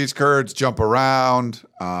 Cheese curds, jump around.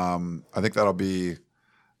 I think that'll be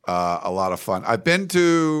a lot of fun. I've been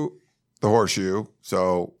to the Horseshoe,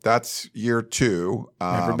 so that's year 2.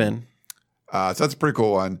 Never been. So that's a pretty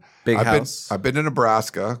cool one. Big house. I've been to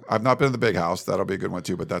Nebraska. I've not been to the big house. That'll be a good one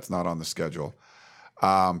too, but that's not on the schedule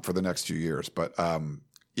for the next 2 years. But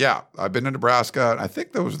I've been to Nebraska. I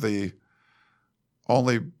think those are the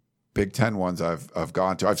only Big Ten ones I've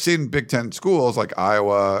gone to. I've seen Big Ten schools like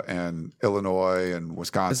Iowa and Illinois and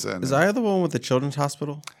Wisconsin. Is Iowa the one with the Children's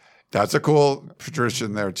Hospital? That's a cool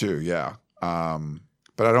tradition there too. Yeah.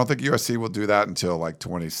 But I don't think USC will do that until like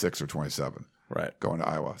 26 or 27. Right. Going to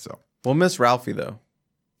Iowa. So we'll miss Ralphie though.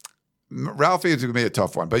 Ralphie is going to be a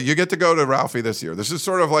tough one, but you get to go to Ralphie this year. This is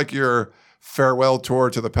sort of like your farewell tour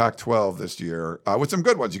to the Pac-12 this year with some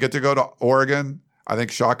good ones. You get to go to Oregon. I think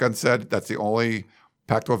Shotgun said that's the only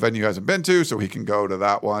Pac-12 venue he hasn't been to, so he can go to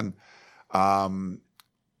that one.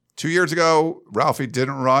 2 years ago, Ralphie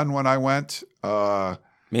didn't run when I went.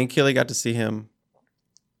 Me and Keely got to see him.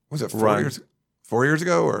 Was it 4 years? 4 years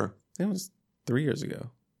ago, or it was 3 years ago.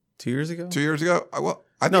 2 years ago. 2 years ago.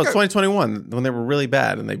 It's 2021 when they were really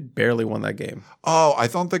bad and they barely won that game. Oh, I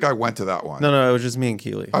don't think I went to that one. No, it was just me and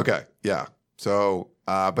Keely. Okay, yeah. So,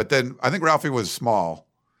 but then I think Ralphie was small.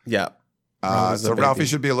 Yeah. So Ralphie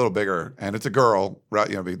should be a little bigger, and it's a girl.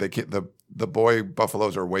 They can't, the boy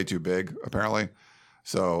buffaloes are way too big apparently.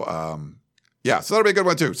 So so that'll be a good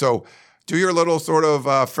one too. So do your little sort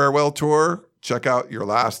of farewell tour. Check out your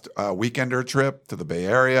last weekender trip to the Bay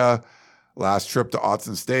Area, last trip to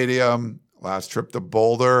Autzen Stadium, last trip to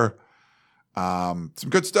Boulder. Some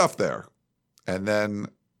good stuff there, and then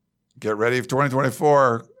get ready for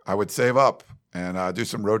 2024. I would save up and do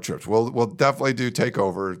some road trips. We'll definitely do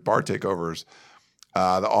bar takeovers,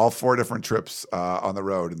 all 4 different trips on the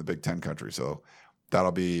road in the Big Ten country. So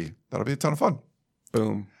that'll be a ton of fun.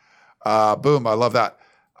 Boom. Boom. I love that.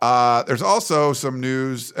 There's also some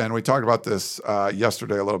news, and we talked about this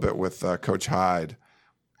yesterday a little bit with Coach Hyde.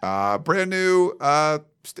 Brand new.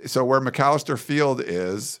 So where McAllister Field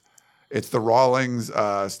is, it's the Rawlings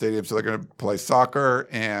Stadium. So they're going to play soccer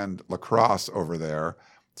and lacrosse over there.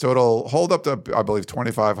 So it'll hold up to, I believe,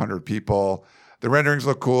 2,500 people. The renderings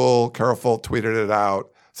look cool. Carol Folt tweeted it out.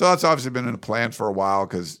 So that's obviously been in the plan for a while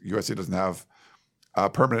because USC doesn't have a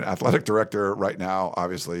permanent athletic director right now,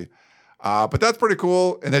 obviously. But that's pretty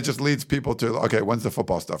cool. And it just leads people to, okay, when's the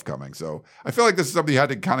football stuff coming? So I feel like this is something you had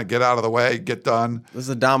to kind of get out of the way, get done. There's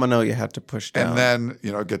a domino you had to push down. And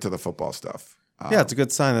then, get to the football stuff. It's a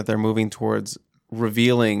good sign that they're moving towards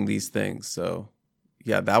revealing these things. So,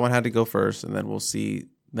 yeah, that one had to go first. And then we'll see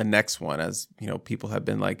the next one, as people have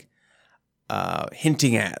been like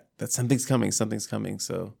hinting at that something's coming.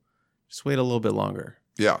 So just wait a little bit longer.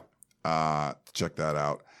 Yeah, check that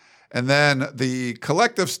out. And then the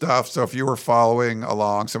collective stuff. So if you were following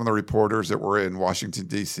along, some of the reporters that were in Washington,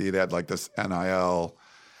 D.C., they had like this NIL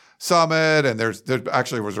summit. And there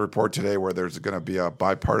actually was a report today where there's going to be a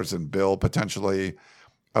bipartisan bill potentially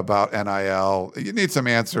about NIL. You need some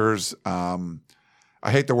answers. I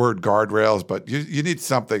hate the word guardrails, but you need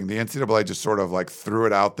something. The NCAA just sort of like threw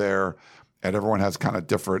it out there, and everyone has kind of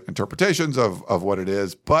different interpretations of what it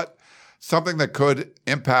is. But something that could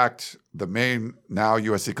impact the main now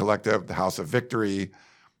USC collective, the House of Victory,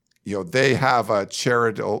 they have a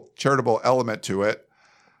charitable element to it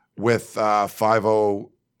with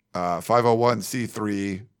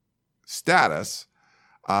 501c3 status.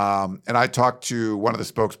 And I talked to one of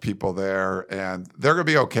the spokespeople there, and they're going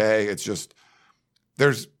to be okay. It's just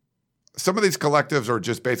there's some of these collectives are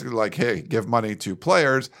just basically like, hey, give money to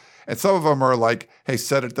players. And some of them are like, hey,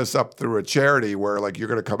 set this up through a charity where like you're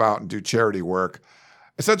going to come out and do charity work.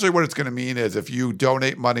 Essentially what it's going to mean is if you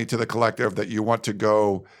donate money to the collective that you want to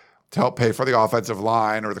go to help pay for the offensive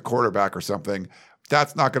line or the quarterback or something,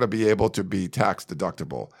 that's not going to be able to be tax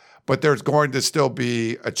deductible. But there's going to still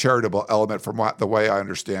be a charitable element from the way I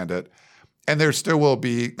understand it. And there still will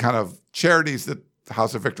be kind of charities that the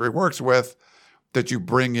House of Victory works with that you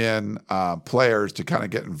bring in players to kind of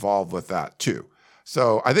get involved with that too.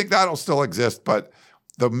 So I think that'll still exist, but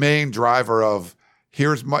the main driver of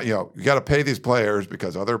here's money, you got to pay these players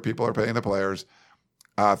because other people are paying the players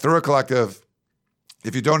through a collective.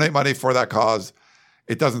 If you donate money for that cause,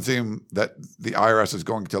 it doesn't seem that the IRS is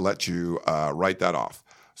going to let you write that off.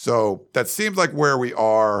 So that seems like where we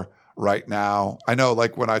are right now. I know,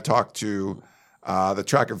 like when I talked to the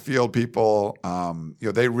track and field people,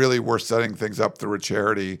 they really were setting things up through a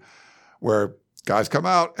charity where guys come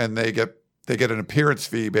out and they get an appearance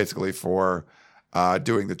fee basically for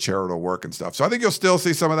doing the charitable work and stuff. So I think you'll still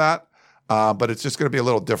see some of that, but it's just going to be a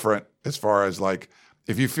little different as far as like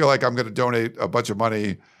if you feel like I'm going to donate a bunch of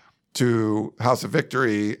money to House of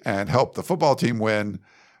Victory and help the football team win,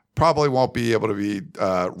 probably won't be able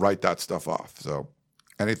to write that stuff off. So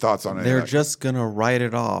any thoughts on it? They're just going to write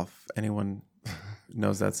it off. Anyone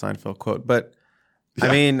knows that Seinfeld quote. But yeah.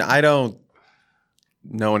 I mean, I don't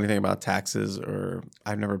know anything about taxes, or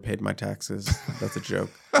I've never paid my taxes. That's a joke.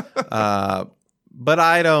 But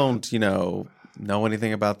I don't, know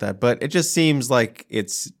anything about that. But it just seems like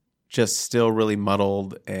it's just still really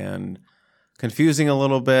muddled and confusing a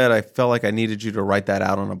little bit. I felt like I needed you to write that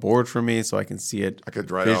out on a board for me so I can see it. I could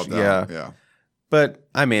write it all down. Yeah. But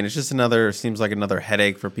I mean, it's just seems like another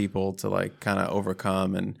headache for people to like kind of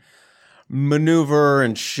overcome and maneuver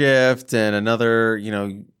and shift, and another,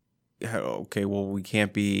 okay, well, we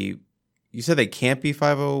can't be, you said they can't be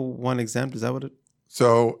 501 exempt. Is that what it?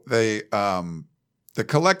 So they, the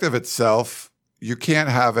collective itself, you can't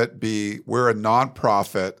have it be, we're a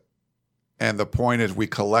nonprofit. And the point is we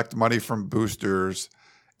collect money from boosters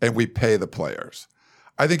and we pay the players.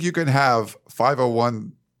 I think you can have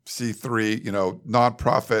 501c3,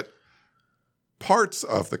 nonprofit parts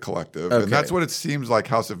of the collective. Okay. And that's what it seems like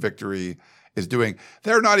House of Victory is doing.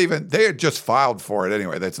 They had just filed for it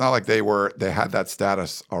anyway. It's not like they had that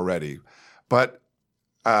status already. But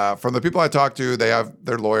from the people I talked to, they have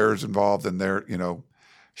their lawyers involved and they're,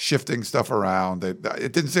 shifting stuff around. It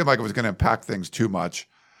didn't seem like it was going to impact things too much.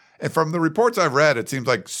 And from the reports I've read, it seems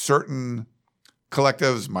like certain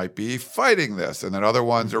collectives might be fighting this and then other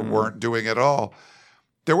ones weren't doing it at all.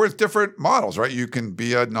 There was different models, right? You can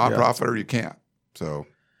be a nonprofit or you can't. So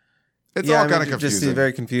it's all kind of confusing. Just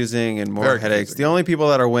very confusing and more headaches. Confusing. The only people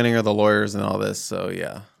that are winning are the lawyers and all this. So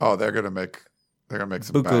yeah. Oh, they're gonna make some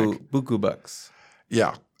bank. Buku bucks.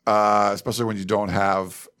 Yeah, especially when you don't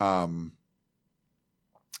have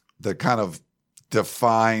the kind of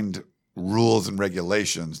defined rules and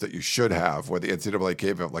regulations that you should have, where the NCAA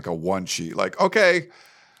gave it like a one sheet, like, okay,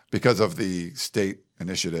 because of the state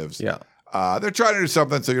initiatives. Yeah. They're trying to do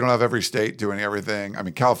something so you don't have every state doing everything. I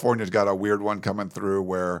mean, California's got a weird one coming through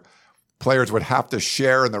where players would have to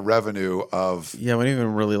share in the revenue of. Yeah, we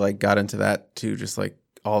even really got into that too, just like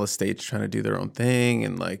all the states trying to do their own thing.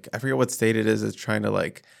 And I forget what state it is trying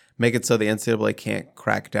to make it so the NCAA can't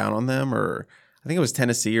crack down on them, or I think it was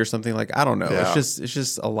Tennessee or something. I don't know. Yeah. It's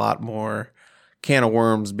just a lot more can of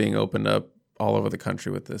worms being opened up all over the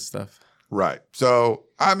country with this stuff. Right. So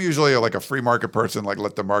I'm usually a free market person,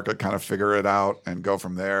 let the market kind of figure it out and go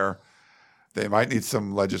from there. They might need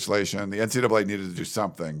some legislation. The NCAA needed to do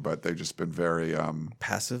something, but they've just been very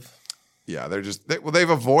passive. Yeah, they've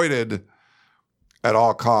avoided at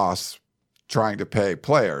all costs trying to pay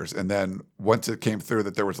players. And then once it came through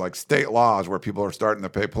that there was state laws where people are starting to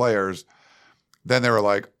pay players, then they were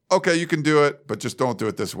like, okay, you can do it, but just don't do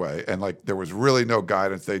it this way. And there was really no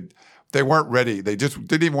guidance. they weren't ready. They just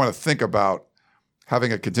didn't even want to think about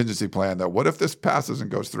having a contingency plan that what if this passes and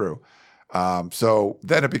goes through? So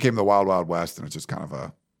then it became the wild, wild west, and it's just kind of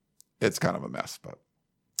a mess. But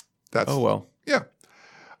that's yeah.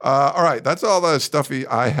 All right, that's all the stuffy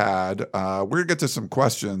I had. We're gonna get to some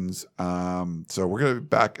questions. So we're gonna be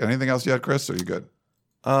back. Anything else you had, Chris? Or are you good?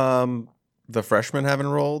 The freshmen have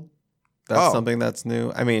enrolled. That's something that's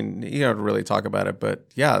new. I mean, you don't really talk about it, but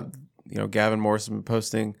yeah, Gavin Morris has been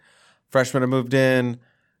posting. Freshmen have moved in.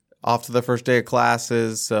 Off to the first day of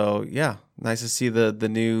classes. So, yeah, nice to see the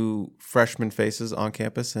new freshman faces on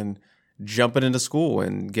campus and jumping into school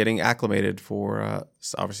and getting acclimated for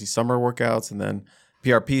obviously summer workouts and then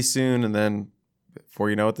PRP soon. And then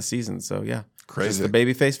before you know it, the season. So, yeah, crazy. Just the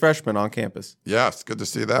baby face freshmen on campus. Yes, good to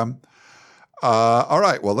see them. All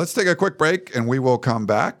right, well, let's take a quick break and we will come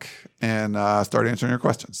back and start answering your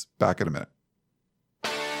questions. Back in a minute.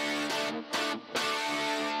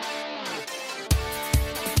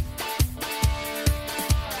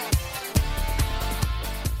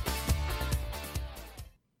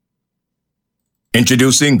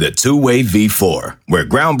 Introducing the two-way V4, where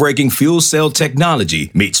groundbreaking fuel cell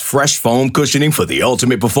technology meets fresh foam cushioning for the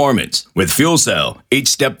ultimate performance. With fuel cell, each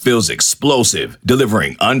step feels explosive,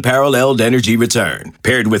 delivering unparalleled energy return.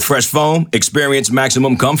 Paired with fresh foam, experience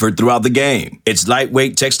maximum comfort throughout the game. Its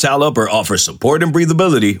lightweight textile upper offers support and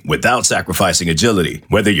breathability without sacrificing agility.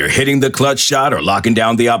 Whether you're hitting the clutch shot or locking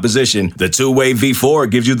down the opposition, the two-way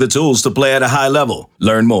V4 gives you the tools to play at a high level.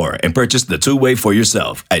 Learn more and purchase the two-way for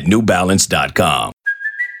yourself at newbalance.com.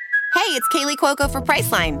 Hey, it's Kaylee Cuoco for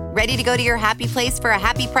Priceline. Ready to go to your happy place for a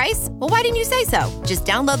happy price? Well, why didn't you say so? Just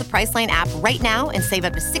download the Priceline app right now and save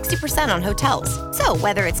up to 60% on hotels. So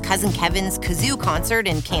whether it's Cousin Kevin's Kazoo Concert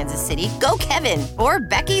in Kansas City, go Kevin, or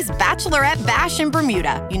Becky's Bachelorette Bash in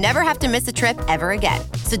Bermuda, you never have to miss a trip ever again.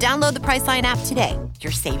 So download the Priceline app today.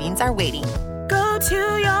 Your savings are waiting. Go to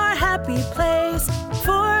your happy place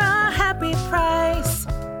for a happy price.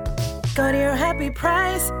 Go to your happy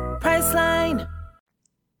price, Priceline.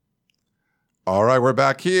 All right, we're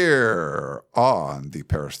back here on the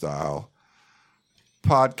Peristyle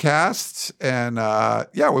podcast. And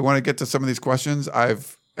we want to get to some of these questions.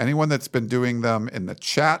 Anyone that's been doing them in the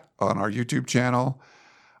chat on our YouTube channel,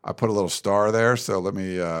 I put a little star there. So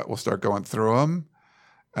we'll start going through them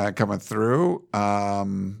and coming through.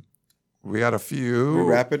 We got a few. Are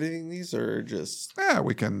we rapiding these or just? Yeah,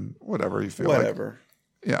 we can, whatever you feel like. Whatever.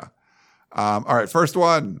 Yeah. All right, first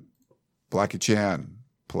one, Blackie Chan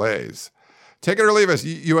plays. Take it or leave us.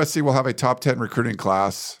 USC will have a top 10 recruiting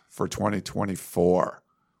class for 2024.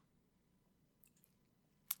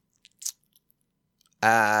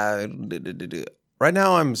 Right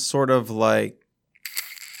now, I'm sort of like,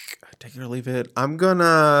 take it or leave it. I'm going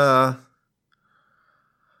to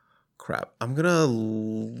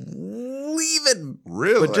leave it.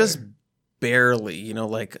 Really? But just barely,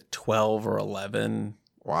 like 12 or 11.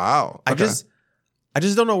 Wow. Okay. I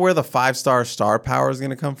just don't know where the 5-star star power is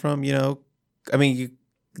going to come from, I mean,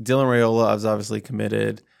 Dylan Raiola is obviously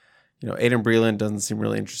committed. Aiden Breland doesn't seem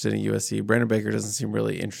really interested in USC. Brandon Baker doesn't seem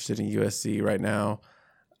really interested in USC right now.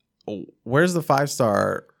 Where's the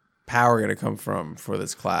 5-star power going to come from for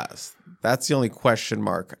this class? That's the only question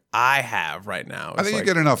mark I have right now. I think you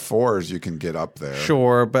get enough 4s, you can get up there.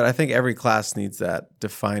 Sure, but I think every class needs that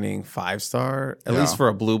defining 5-star. At least for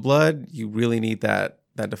a blue blood, you really need that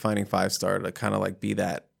defining 5-star to kind of like be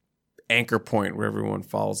that anchor point where everyone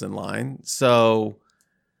falls in line. So,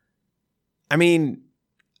 I mean,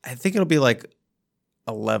 I think it'll be like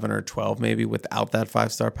 11 or 12 maybe without that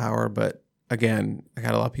 5-star power. But again, I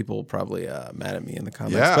got a lot of people probably mad at me in the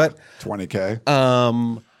comments. Yeah, but 20K.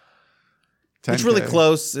 10K. It's really 10K.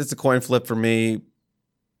 close. It's a coin flip for me.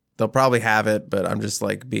 They'll probably have it, but I'm just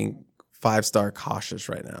like being 5-star cautious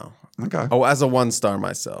right now. Okay. Oh, as a 1-star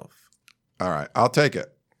myself. All right. I'll take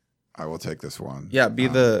it. I will take this one. Yeah,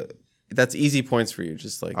 that's easy points for you.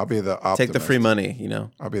 Just like I'll be the optimist. Take the free money,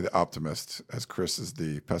 I'll be the optimist as Chris is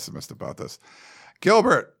the pessimist about this.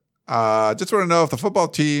 Gilbert, just want to know if the football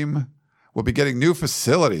team will be getting new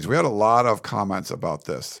facilities. We had a lot of comments about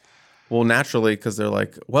this. Well, naturally, because they're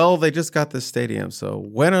like, well, they just got this stadium. So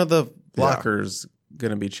when are the blockers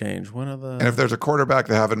going to be changed? And if there's a quarterback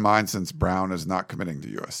they have in mind, since Brown is not committing to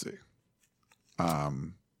USC.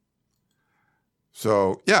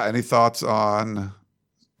 So, any thoughts on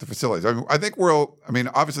the facilities? I think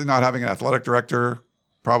obviously not having an athletic director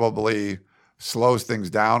probably slows things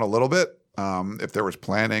down a little bit if there was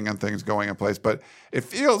planning and things going in place. But it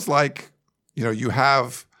feels like, you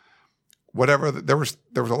have whatever. There was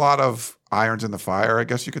a lot of irons in the fire, I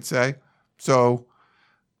guess you could say. So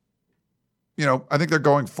I think they're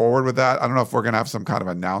going forward with that. I don't know if we're going to have some kind of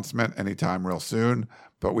announcement anytime real soon,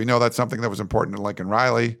 but we know that's something that was important to Lincoln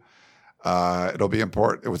Riley. It'll be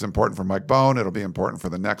important. It was important for Mike Bone. It'll be important for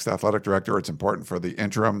the next athletic director. It's important for the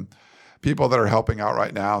interim people that are helping out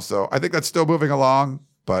right now. So I think that's still moving along,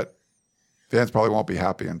 but fans probably won't be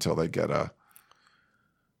happy until they get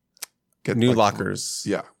new lockers.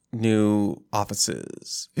 Yeah. New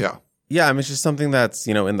offices. Yeah. Yeah. I mean, it's just something that's,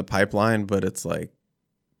 in the pipeline, but it's like,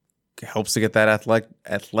 it helps to get that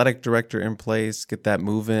athletic director in place, get that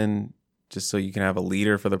moving, just so you can have a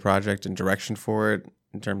leader for the project and direction for it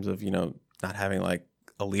in terms of, not having like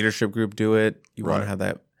a leadership group do it. You want to have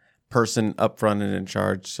that person up front and in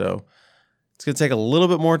charge. So it's going to take a little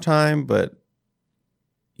bit more time, but,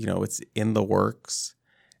 it's in the works.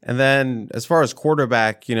 And then as far as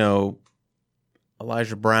quarterback,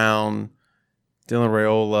 Elijah Brown, Dylan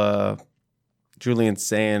Raiola, Julian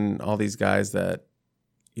Sayin, all these guys that,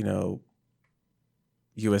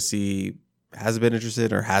 USC has been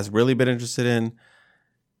interested or has really been interested in.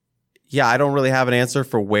 Yeah, I don't really have an answer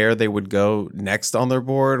for where they would go next on their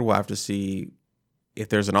board. We'll have to see if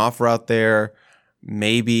there's an offer out there.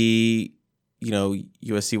 Maybe,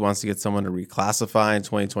 USC wants to get someone to reclassify in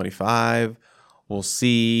 2025. We'll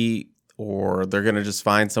see. Or they're going to just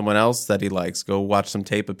find someone else that he likes. Go watch some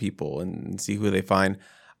tape of people and see who they find.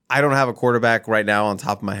 I don't have a quarterback right now on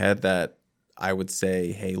top of my head that I would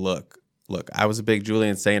say, hey, look, I was a big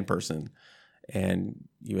Julian Sayin person and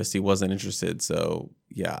USC wasn't interested. So,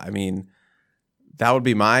 yeah, I mean, that would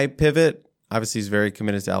be my pivot. Obviously, he's very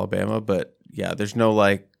committed to Alabama, but yeah, there's no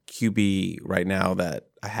like QB right now that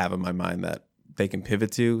I have in my mind that they can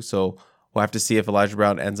pivot to. So we'll have to see if Elijah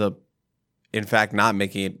Brown ends up, in fact, not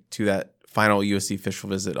making it to that final USC official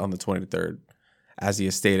visit on the 23rd. As he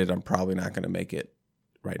has stated, I'm probably not going to make it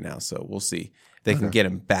right now. So we'll see if they can get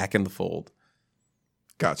him back in the fold.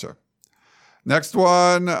 Gotcha. Next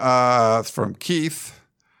one from Keith.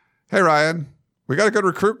 Hey, Ryan, we got a good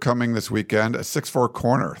recruit coming this weekend, a 6'4"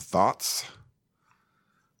 corner. Thoughts?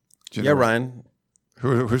 Ryan.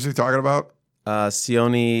 Who's he talking about?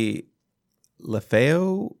 Sione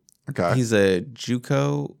Lefeo. Okay. He's a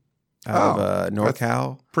JUCO out of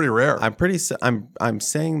NorCal. Pretty rare. I'm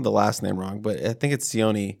saying the last name wrong, but I think it's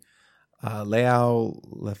Sione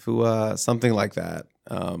Lefua, something like that.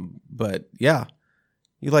 But yeah.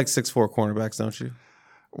 You like 6'4" cornerbacks, don't you?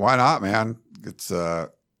 Why not, man? It's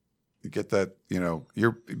you get that,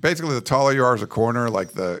 you're basically the taller you are as a corner,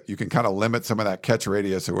 you can kind of limit some of that catch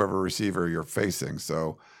radius, whoever receiver you're facing.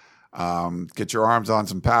 So get your arms on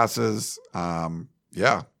some passes.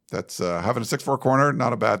 That's having a 6'4" corner,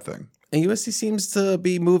 not a bad thing. And USC seems to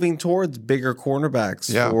be moving towards bigger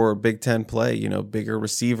cornerbacks for Big Ten play, bigger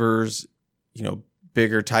receivers,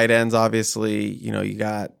 bigger tight ends, obviously. You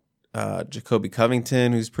got Jacoby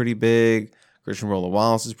Covington, who's pretty big. Christian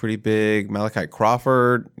Rolla-Wallace is pretty big. Malachi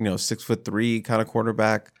Crawford, 6'3" kind of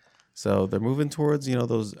quarterback. So they're moving towards,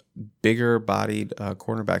 those bigger bodied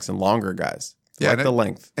cornerbacks and longer guys. Yeah, like the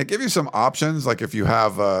length. It gives you some options. Like if you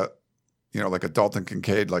have, like a Dalton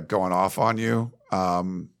Kincaid, going off on you,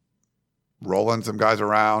 rolling some guys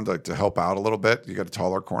around, to help out a little bit. You got a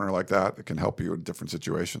taller corner like that can help you in different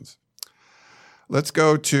situations. Let's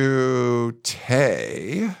go to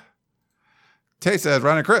Tay. Tay says,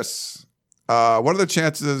 Ryan and Chris, what are the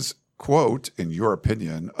chances, quote, in your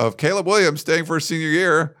opinion, of Caleb Williams staying for his senior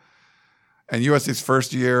year and USC's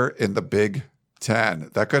first year in the Big Ten?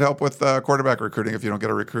 That could help with quarterback recruiting. If you don't get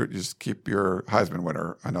a recruit, you just keep your Heisman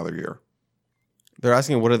winner another year. They're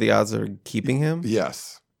asking what are the odds of keeping him?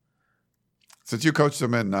 Yes. Since you coached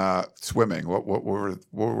him in swimming, what were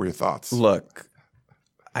your thoughts? Look,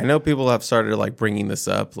 I know people have started bringing this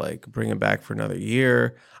up, bring him back for another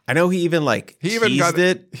year. I know he even teased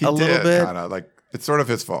it a little bit. Kinda, it's sort of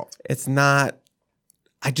his fault. It's not.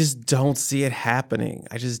 I just don't see it happening.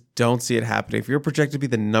 If you're projected to be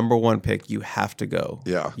the number one pick, you have to go.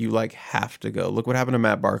 Yeah. You have to go. Look what happened to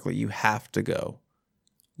Matt Barkley. You have to go.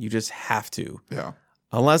 You just have to. Yeah.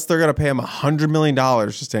 Unless they're going to pay him $100 million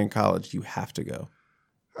to stay in college, you have to go.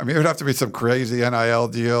 I mean, it would have to be some crazy NIL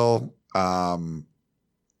deal. But,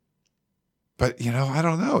 I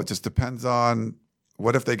don't know. It just depends on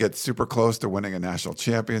what if they get super close to winning a national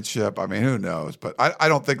championship. I mean, who knows? But I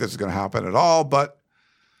don't think this is going to happen at all. But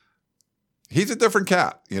he's a different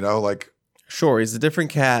cat, Sure, he's a different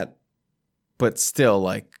cat, but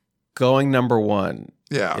still, going number one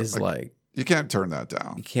is you can't turn that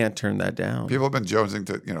down. You can't turn that down. People have been jonesing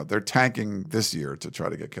to, they're tanking this year to try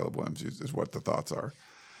to get Caleb Williams is what the thoughts are.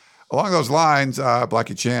 Along those lines,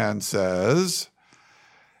 Blackie Chan says,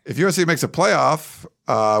 if USC makes a playoff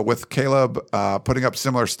with Caleb putting up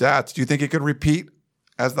similar stats, do you think he could repeat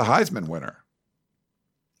as the Heisman winner?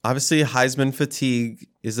 Obviously, Heisman fatigue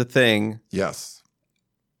is a thing. Yes.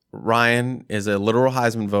 Ryan is a literal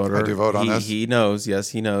Heisman voter. I do vote on this. He knows. Yes,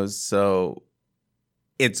 he knows. So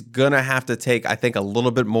it's going to have to take, I think, a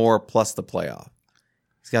little bit more plus the playoff.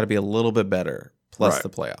 He's got to be a little bit better plus the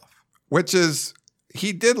playoff. Which is,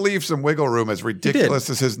 he did leave some wiggle room, as ridiculous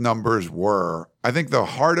as his numbers were. I think the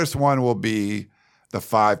hardest one will be the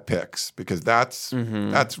 5 picks, because that's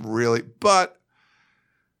really, but,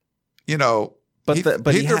 you know, he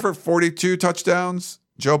threw for 42 touchdowns.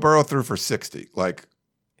 Joe Burrow threw for 60. Like,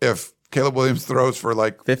 if Caleb Williams throws for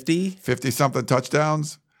like 50 something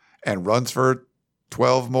touchdowns and runs for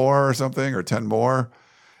 12 more or something, or 10 more,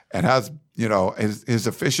 and has, you know, his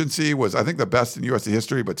efficiency was, I think, the best in USC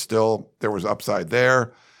history, but still there was upside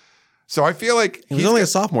there. So I feel like he's only a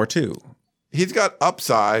sophomore too. He's got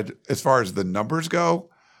upside as far as the numbers go,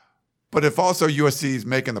 but if also USC is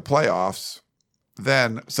making the playoffs,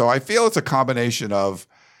 then, so I feel it's a combination of,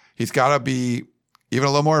 he's got to be even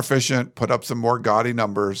a little more efficient, put up some more gaudy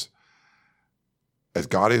numbers, as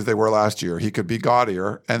gaudy as they were last year. He could be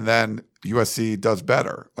gaudier, and then USC does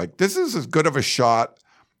better. Like, this is as good of a shot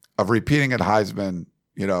of repeating at Heisman,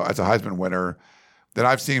 you know, as a Heisman winner that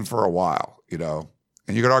I've seen for a while, you know.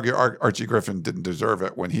 And you could argue Archie Griffin didn't deserve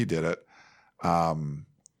it when he did it.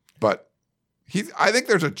 But I think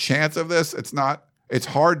there's a chance of this. It's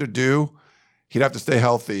hard to do. He'd have to stay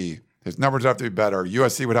healthy. His numbers have to be better.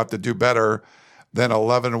 USC would have to do better than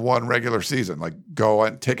 11-1 regular season. Like, go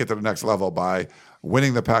and take it to the next level by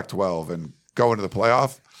winning the Pac-12 and go into the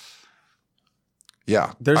playoff.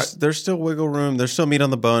 Yeah. There's still wiggle room. There's still meat on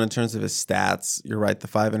the bone in terms of his stats. You're right. The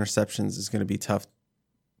 5 interceptions is going to be tough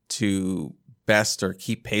to best or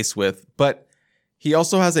keep pace with. But he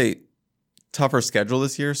also has a tougher schedule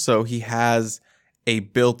this year. So he has a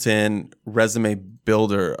built-in resume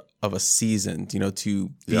builder of a season, you know, to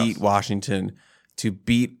beat Washington, to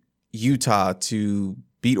beat Utah, to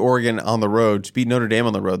beat Oregon on the road, to beat Notre Dame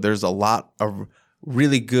on the road. There's a lot of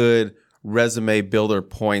really good resume builder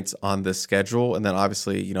points on this schedule. And then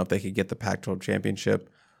obviously, you know, if they could get the Pac-12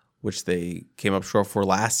 championship, which they came up short for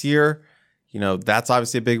last year, you know, that's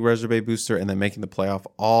obviously a big resume booster. And then making the playoff,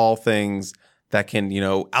 all things that can, you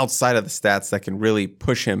know, outside of the stats, that can really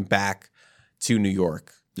push him back to New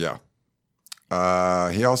York. Yeah.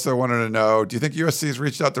 He also wanted to know, do you think USC's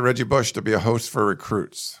reached out to Reggie Bush to be a host for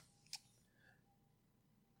recruits?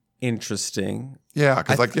 Interesting. Yeah,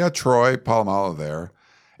 because Troy Polamalu there.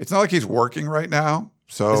 It's not like he's working right now.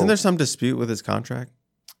 So isn't there some dispute with his contract?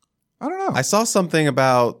 I don't know. I saw something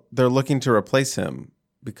about they're looking to replace him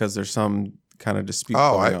because there's some kind of dispute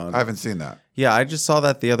going on. I haven't seen that. Yeah, I just saw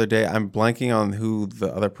that the other day. I'm blanking on who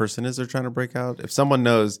the other person is they're trying to break out. If someone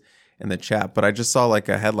knows, in the chat, but I just saw like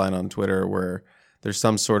a headline on Twitter where there's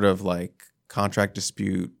some sort of like contract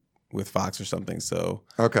dispute with Fox or something. So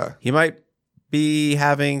he might be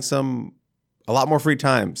having a lot more free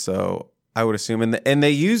time. So I would assume, and they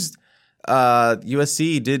used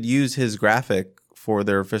USC did use his graphic for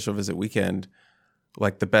their official visit weekend,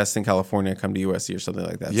 like the best in California come to USC or something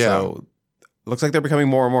like that. Yeah. So it looks like they're becoming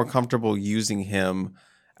more and more comfortable using him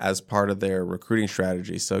as part of their recruiting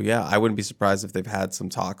strategy. So yeah, I wouldn't be surprised if they've had some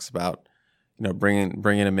talks about, you know, bringing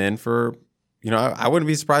him in for, you know, I wouldn't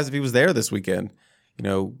be surprised if he was there this weekend, you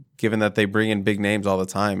know, given that they bring in big names all the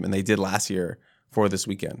time, and they did last year for this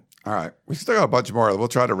weekend. All right. We still got a bunch more. We'll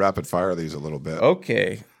try to rapid fire these a little bit.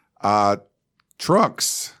 Okay.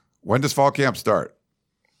 Trunks. When does fall camp start?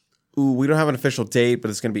 Ooh, we don't have an official date, but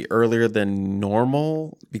it's going to be earlier than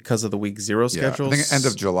normal because of the week 0 schedule. I think end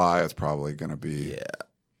of July is probably going to be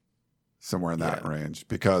somewhere in that range,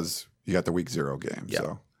 because you got the week 0 game. Yeah.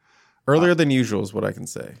 So earlier than usual is what I can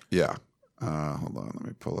say. Yeah. Hold on. Let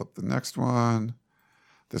me pull up the next one.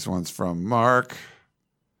 This one's from Mark.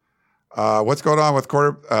 What's going on with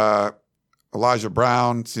Elijah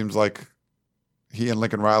Brown? Seems like he and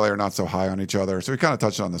Lincoln Riley are not so high on each other. So we kind of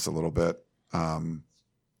touched on this a little bit.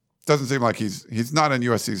 Doesn't seem like he's not in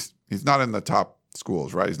USC's. He's not in the top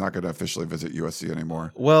schools, right? He's not going to officially visit USC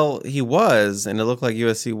anymore. Well, he was, and it looked like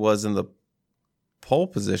USC was in the pole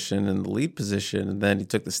position and the lead position, and then he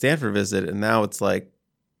took the Stanford visit, and now it's like,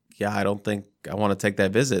 yeah, I don't think I want to take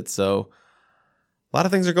that visit. So a lot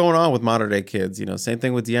of things are going on with modern day kids. You know, same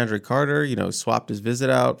thing with DeAndre Carter. You know, swapped his visit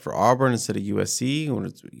out for Auburn instead of USC.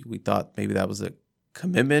 When we thought maybe that was a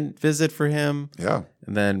commitment visit for him. Yeah.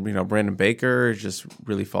 And then, you know, Brandon Baker is just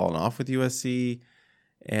really fallen off with USC.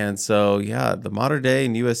 And so, yeah, the modern day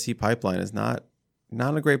and USC pipeline is not in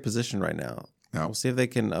a great position right now. No. We'll see if they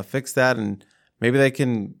can fix that, and maybe they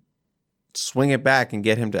can swing it back and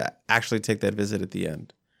get him to actually take that visit at the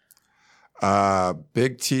end.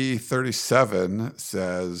 Big T 37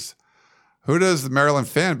 says, Who does the Maryland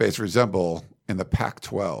fan base resemble in the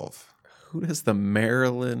Pac-12? Who does the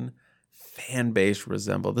Maryland fan base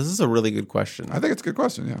resemble? This is a really good question. I think it's a good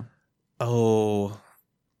question, yeah. Oh.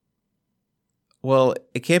 Well,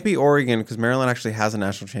 it can't be Oregon because Maryland actually has a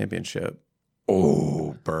national championship.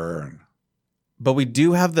 Oh, burn. But we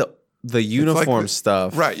do have the uniform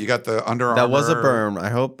stuff. Right, you got the Under Armour. That was a burn.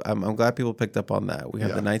 I'm glad people picked up on that. We have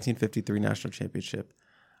the 1953 national championship.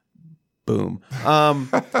 Boom.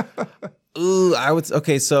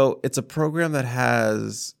 Okay, so it's a program that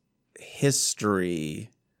has history,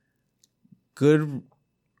 good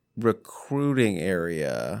recruiting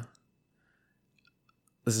area.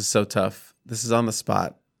 This is so tough. This is on the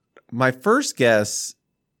spot. My first guess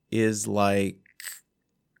is like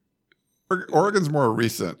Oregon's more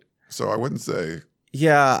recent, so I wouldn't say.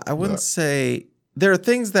 Yeah, I wouldn't say. There are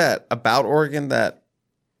things that about Oregon that.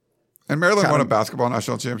 And Maryland won a basketball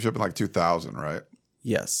national championship in like 2000, right?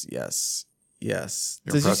 Yes. Does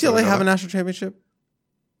UCLA have a national championship?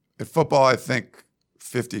 In football, I think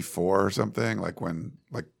 54 or something, like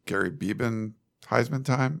Gary Beeben Heisman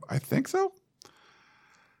time. I think so.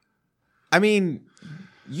 I mean,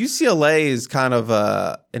 UCLA is kind of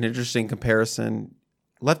an interesting comparison.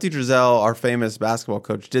 Lefty Drizel, our famous basketball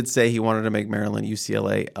coach, did say he wanted to make Maryland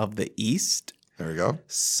UCLA of the East. There you go.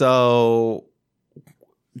 So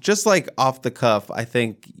just like off the cuff, I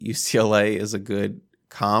think UCLA is a good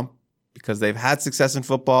comp because they've had success in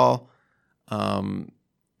football.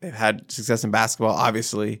 They've had success in basketball,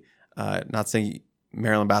 obviously. Not saying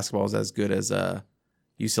Maryland basketball is as good as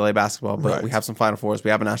UCLA basketball, but we have some Final Fours.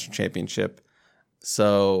 We have a national championship.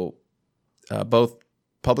 So both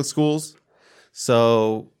public schools.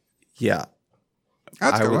 So, yeah.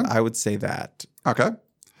 I would say that. Okay.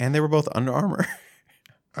 And they were both Under Armour.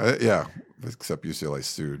 Yeah, except UCLA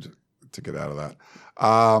sued to get out of that.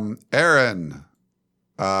 Aaron,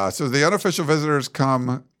 so the unofficial visitors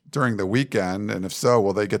come during the weekend, and if so,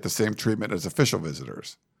 will they get the same treatment as official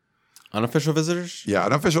visitors? Unofficial visitors? Yeah,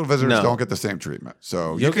 unofficial visitors don't get the same treatment.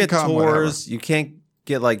 So you can get come tours. Whenever. You can't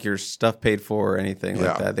get like your stuff paid for or anything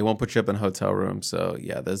like that. They won't put you up in a hotel room. So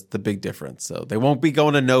yeah, there's the big difference. So they won't be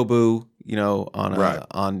going to Nobu,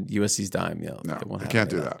 on USC's dime. No, they can't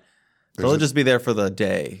do that. They'll just be there for the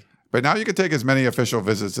day. But now you can take as many official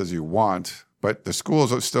visits as you want, but the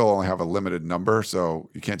schools still only have a limited number. So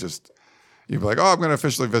you can't just you'd be like, oh, I'm going to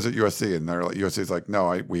officially visit USC, and they're like, USC's like,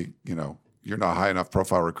 no, you're not a high enough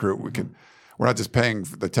profile recruit. We're not just paying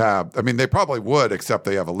for the tab. I mean, they probably would, except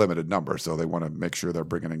they have a limited number, so they want to make sure they're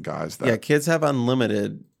bringing in guys. Kids have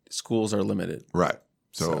unlimited. Schools are limited. Right.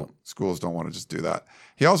 So schools don't want to just do that.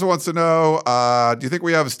 He also wants to know, do you think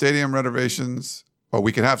we have stadium renovations? Well,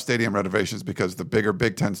 we can have stadium renovations because the bigger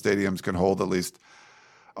Big Ten stadiums can hold at least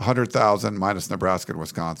 100,000 minus Nebraska and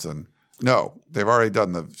Wisconsin. No, they've already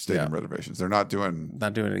done the stadium renovations. They're not doing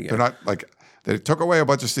it again. They're not like they took away a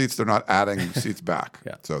bunch of seats. They're not adding seats back.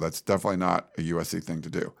 So that's definitely not a USC thing to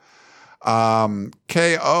do.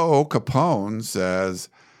 K.O. Capone says,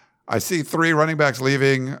 I see 3 running backs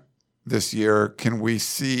leaving this year. Can we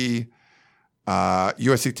see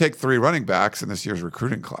USC take 3 running backs in this year's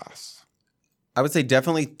recruiting class? I would say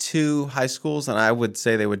definitely 2 high schools, and I would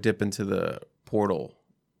say they would dip into the portal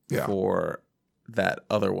for that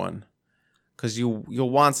other one. Because you'll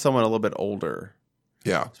want someone a little bit older.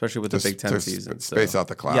 Yeah. Especially with the Big Ten season. Space out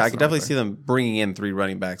the class. Yeah, I could definitely see them bringing in 3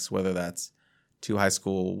 running backs, whether that's 2 high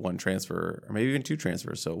school, 1 transfer, or maybe even 2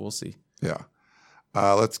 transfers. So we'll see. Yeah.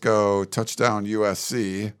 Let's go touchdown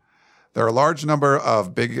USC. There are a large number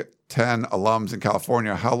of Big Ten alums in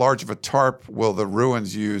California. How large of a tarp will the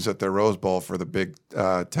Bruins use at their Rose Bowl for the Big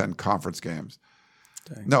Ten conference games?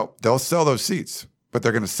 Dang. No, they'll sell those seats, but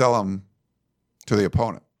they're going to sell them to the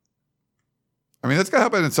opponent. I mean, that's going to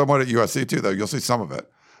happen somewhat at USC too, though. You'll see some of it,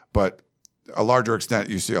 but a larger extent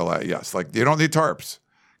at UCLA, yes. Like you don't need tarps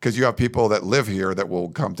because you have people that live here that will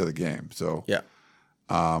come to the game. So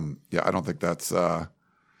I don't think that's.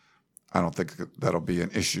 I don't think that'll be an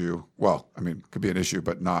issue. Well, I mean, it could be an issue,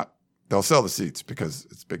 but not. They'll sell the seats because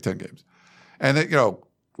it's Big Ten games, and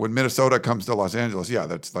when Minnesota comes to Los Angeles,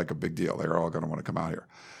 that's like a big deal. They're all going to want to come out here.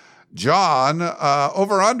 John,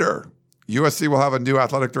 over under. USC will have a new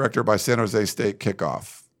athletic director by San Jose State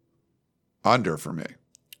kickoff. Under for me.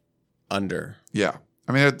 Under. Yeah.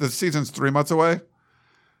 I mean, the season's 3 months away.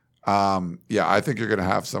 I think you're going to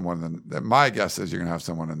have someone. My guess is you're going to have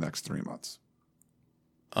someone in the next 3 months.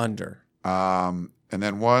 Under. And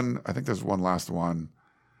then I think there's one last one.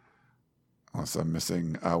 Unless I'm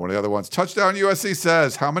missing one of the other ones. Touchdown USC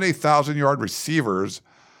says, how many 1,000-yard receivers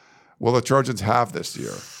will the Trojans have this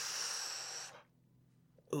year?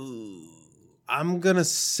 Ooh. I'm going to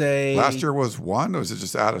say... Last year was 1, or was it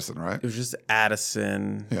just Addison, right? It was just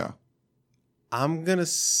Addison. Yeah. I'm going to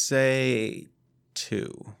say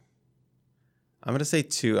 2. I'm going to say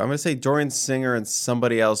 2. I'm going to say Dorian Singer and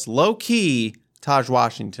somebody else. Low-key, Taj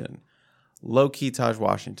Washington. Low-key, Taj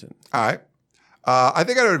Washington. All right. I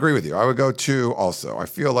think I would agree with you. I would go 2 also. I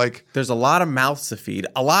feel like... There's a lot of mouths to feed.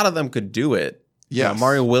 A lot of them could do it. Yes.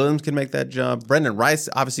 Mario Williams can make that jump. Brendan Rice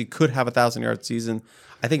obviously could have a 1,000-yard season.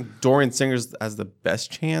 I think Dorian Singer has the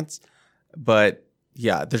best chance. But,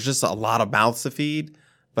 yeah, there's just a lot of mouths to feed.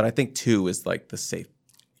 But I think 2 is like the safe.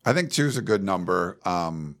 I think 2 is a good number.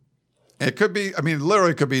 It could be,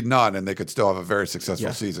 literally could be none, and they could still have a very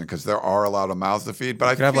successful season because there are a lot of mouths to feed. But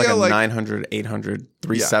I could feel have like a 900, 800,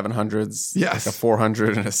 3 700s, yes. like a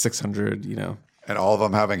 400 and a 600, And all of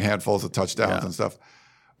them having handfuls of touchdowns and stuff.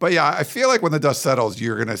 But yeah, I feel like when the dust settles,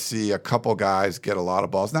 you're going to see a couple guys get a lot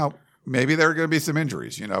of balls. Now, maybe there are going to be some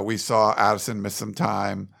injuries. We saw Addison miss some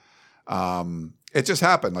time. It just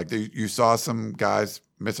happened. Like you saw some guys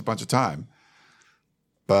miss a bunch of time.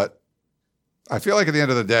 But I feel like at the end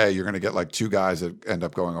of the day, you're going to get like 2 guys that end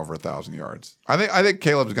up going over 1,000 yards. I think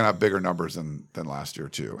Caleb's going to have bigger numbers than last year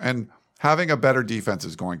too. And having a better defense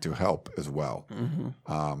is going to help as well.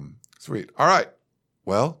 Mm-hmm. Sweet. All right.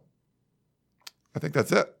 Well, I think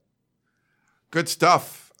that's it. Good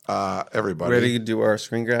stuff, everybody. Ready to do our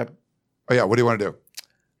screen grab? Oh, yeah. What do you want to do?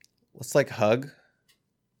 Let's hug.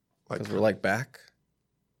 Because we're back.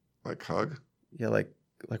 Like hug? Yeah, like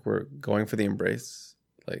we're going for the embrace.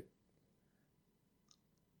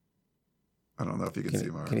 I don't know if you can see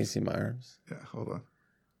my arms. Can you see my arms? Yeah, hold on.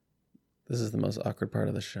 This is the most awkward part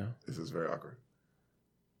of the show. This is very awkward.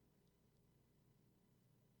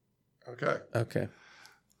 Okay.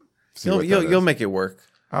 You'll make it work.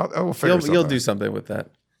 We'll figure something out. You'll do something with that.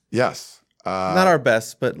 Yes. Not our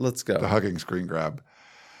best, but let's go. The hugging screen grab.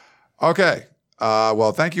 Okay.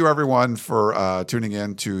 Well, thank you everyone for tuning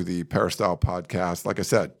in to the Peristyle podcast. Like I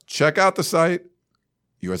said, check out the site,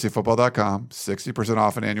 USCFootball.com, 60%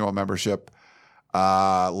 off an annual membership.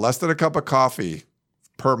 Less than a cup of coffee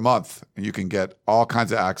per month, and you can get all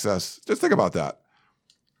kinds of access. Just think about that.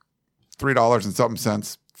 $3 and something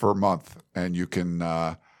cents for a month, and you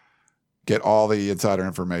can get all the insider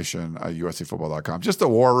information at USCFootball.com. Just a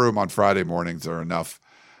war room on Friday mornings are enough.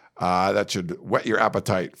 That should whet your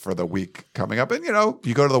appetite for the week coming up. And,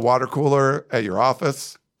 you go to the water cooler at your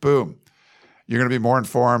office, boom. You're going to be more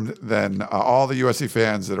informed than all the USC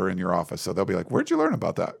fans that are in your office. So they'll be like, where'd you learn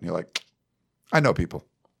about that? And you're like, I know people.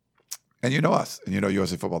 And you know us. And you know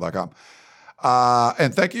USCFootball.com.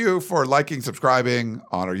 And thank you for liking, subscribing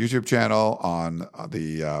on our YouTube channel, on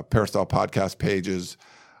the Peristyle podcast pages,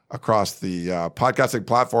 across the podcasting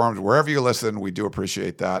platforms, wherever you listen. We do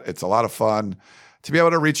appreciate that. It's a lot of fun to be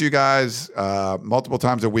able to reach you guys multiple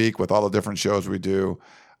times a week with all the different shows we do.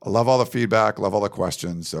 I love all the feedback, love all the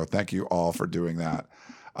questions. So thank you all for doing that.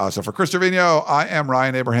 So for Chris Trevino, I am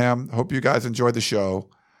Ryan Abraham. Hope you guys enjoyed the show,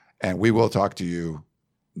 and we will talk to you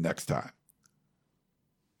next time.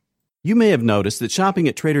 You may have noticed that shopping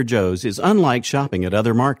at Trader Joe's is unlike shopping at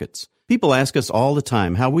other markets. People ask us all the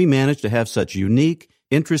time how we manage to have such unique,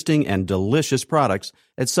 interesting, and delicious products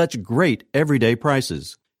at such great everyday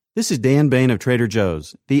prices. This is Dan Bain of Trader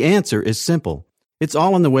Joe's. The answer is simple. It's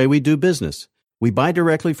all in the way we do business. We buy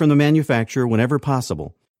directly from the manufacturer whenever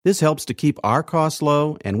possible. This helps to keep our costs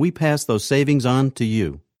low, and we pass those savings on to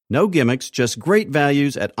you. No gimmicks, just great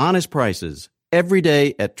values at honest prices. Every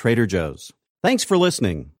day at Trader Joe's. Thanks for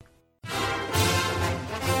listening.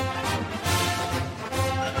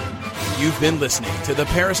 You've been listening to the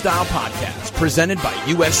Peristyle Podcast, presented by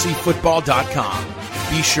USCFootball.com.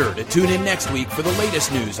 Be sure to tune in next week for the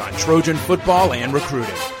latest news on Trojan football and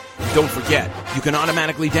recruiting. And don't forget, you can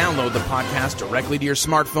automatically download the podcast directly to your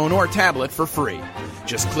smartphone or tablet for free.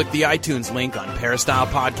 Just click the iTunes link on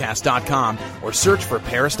peristylepodcast.com or search for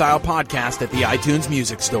Peristyle Podcast at the iTunes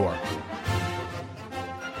Music Store.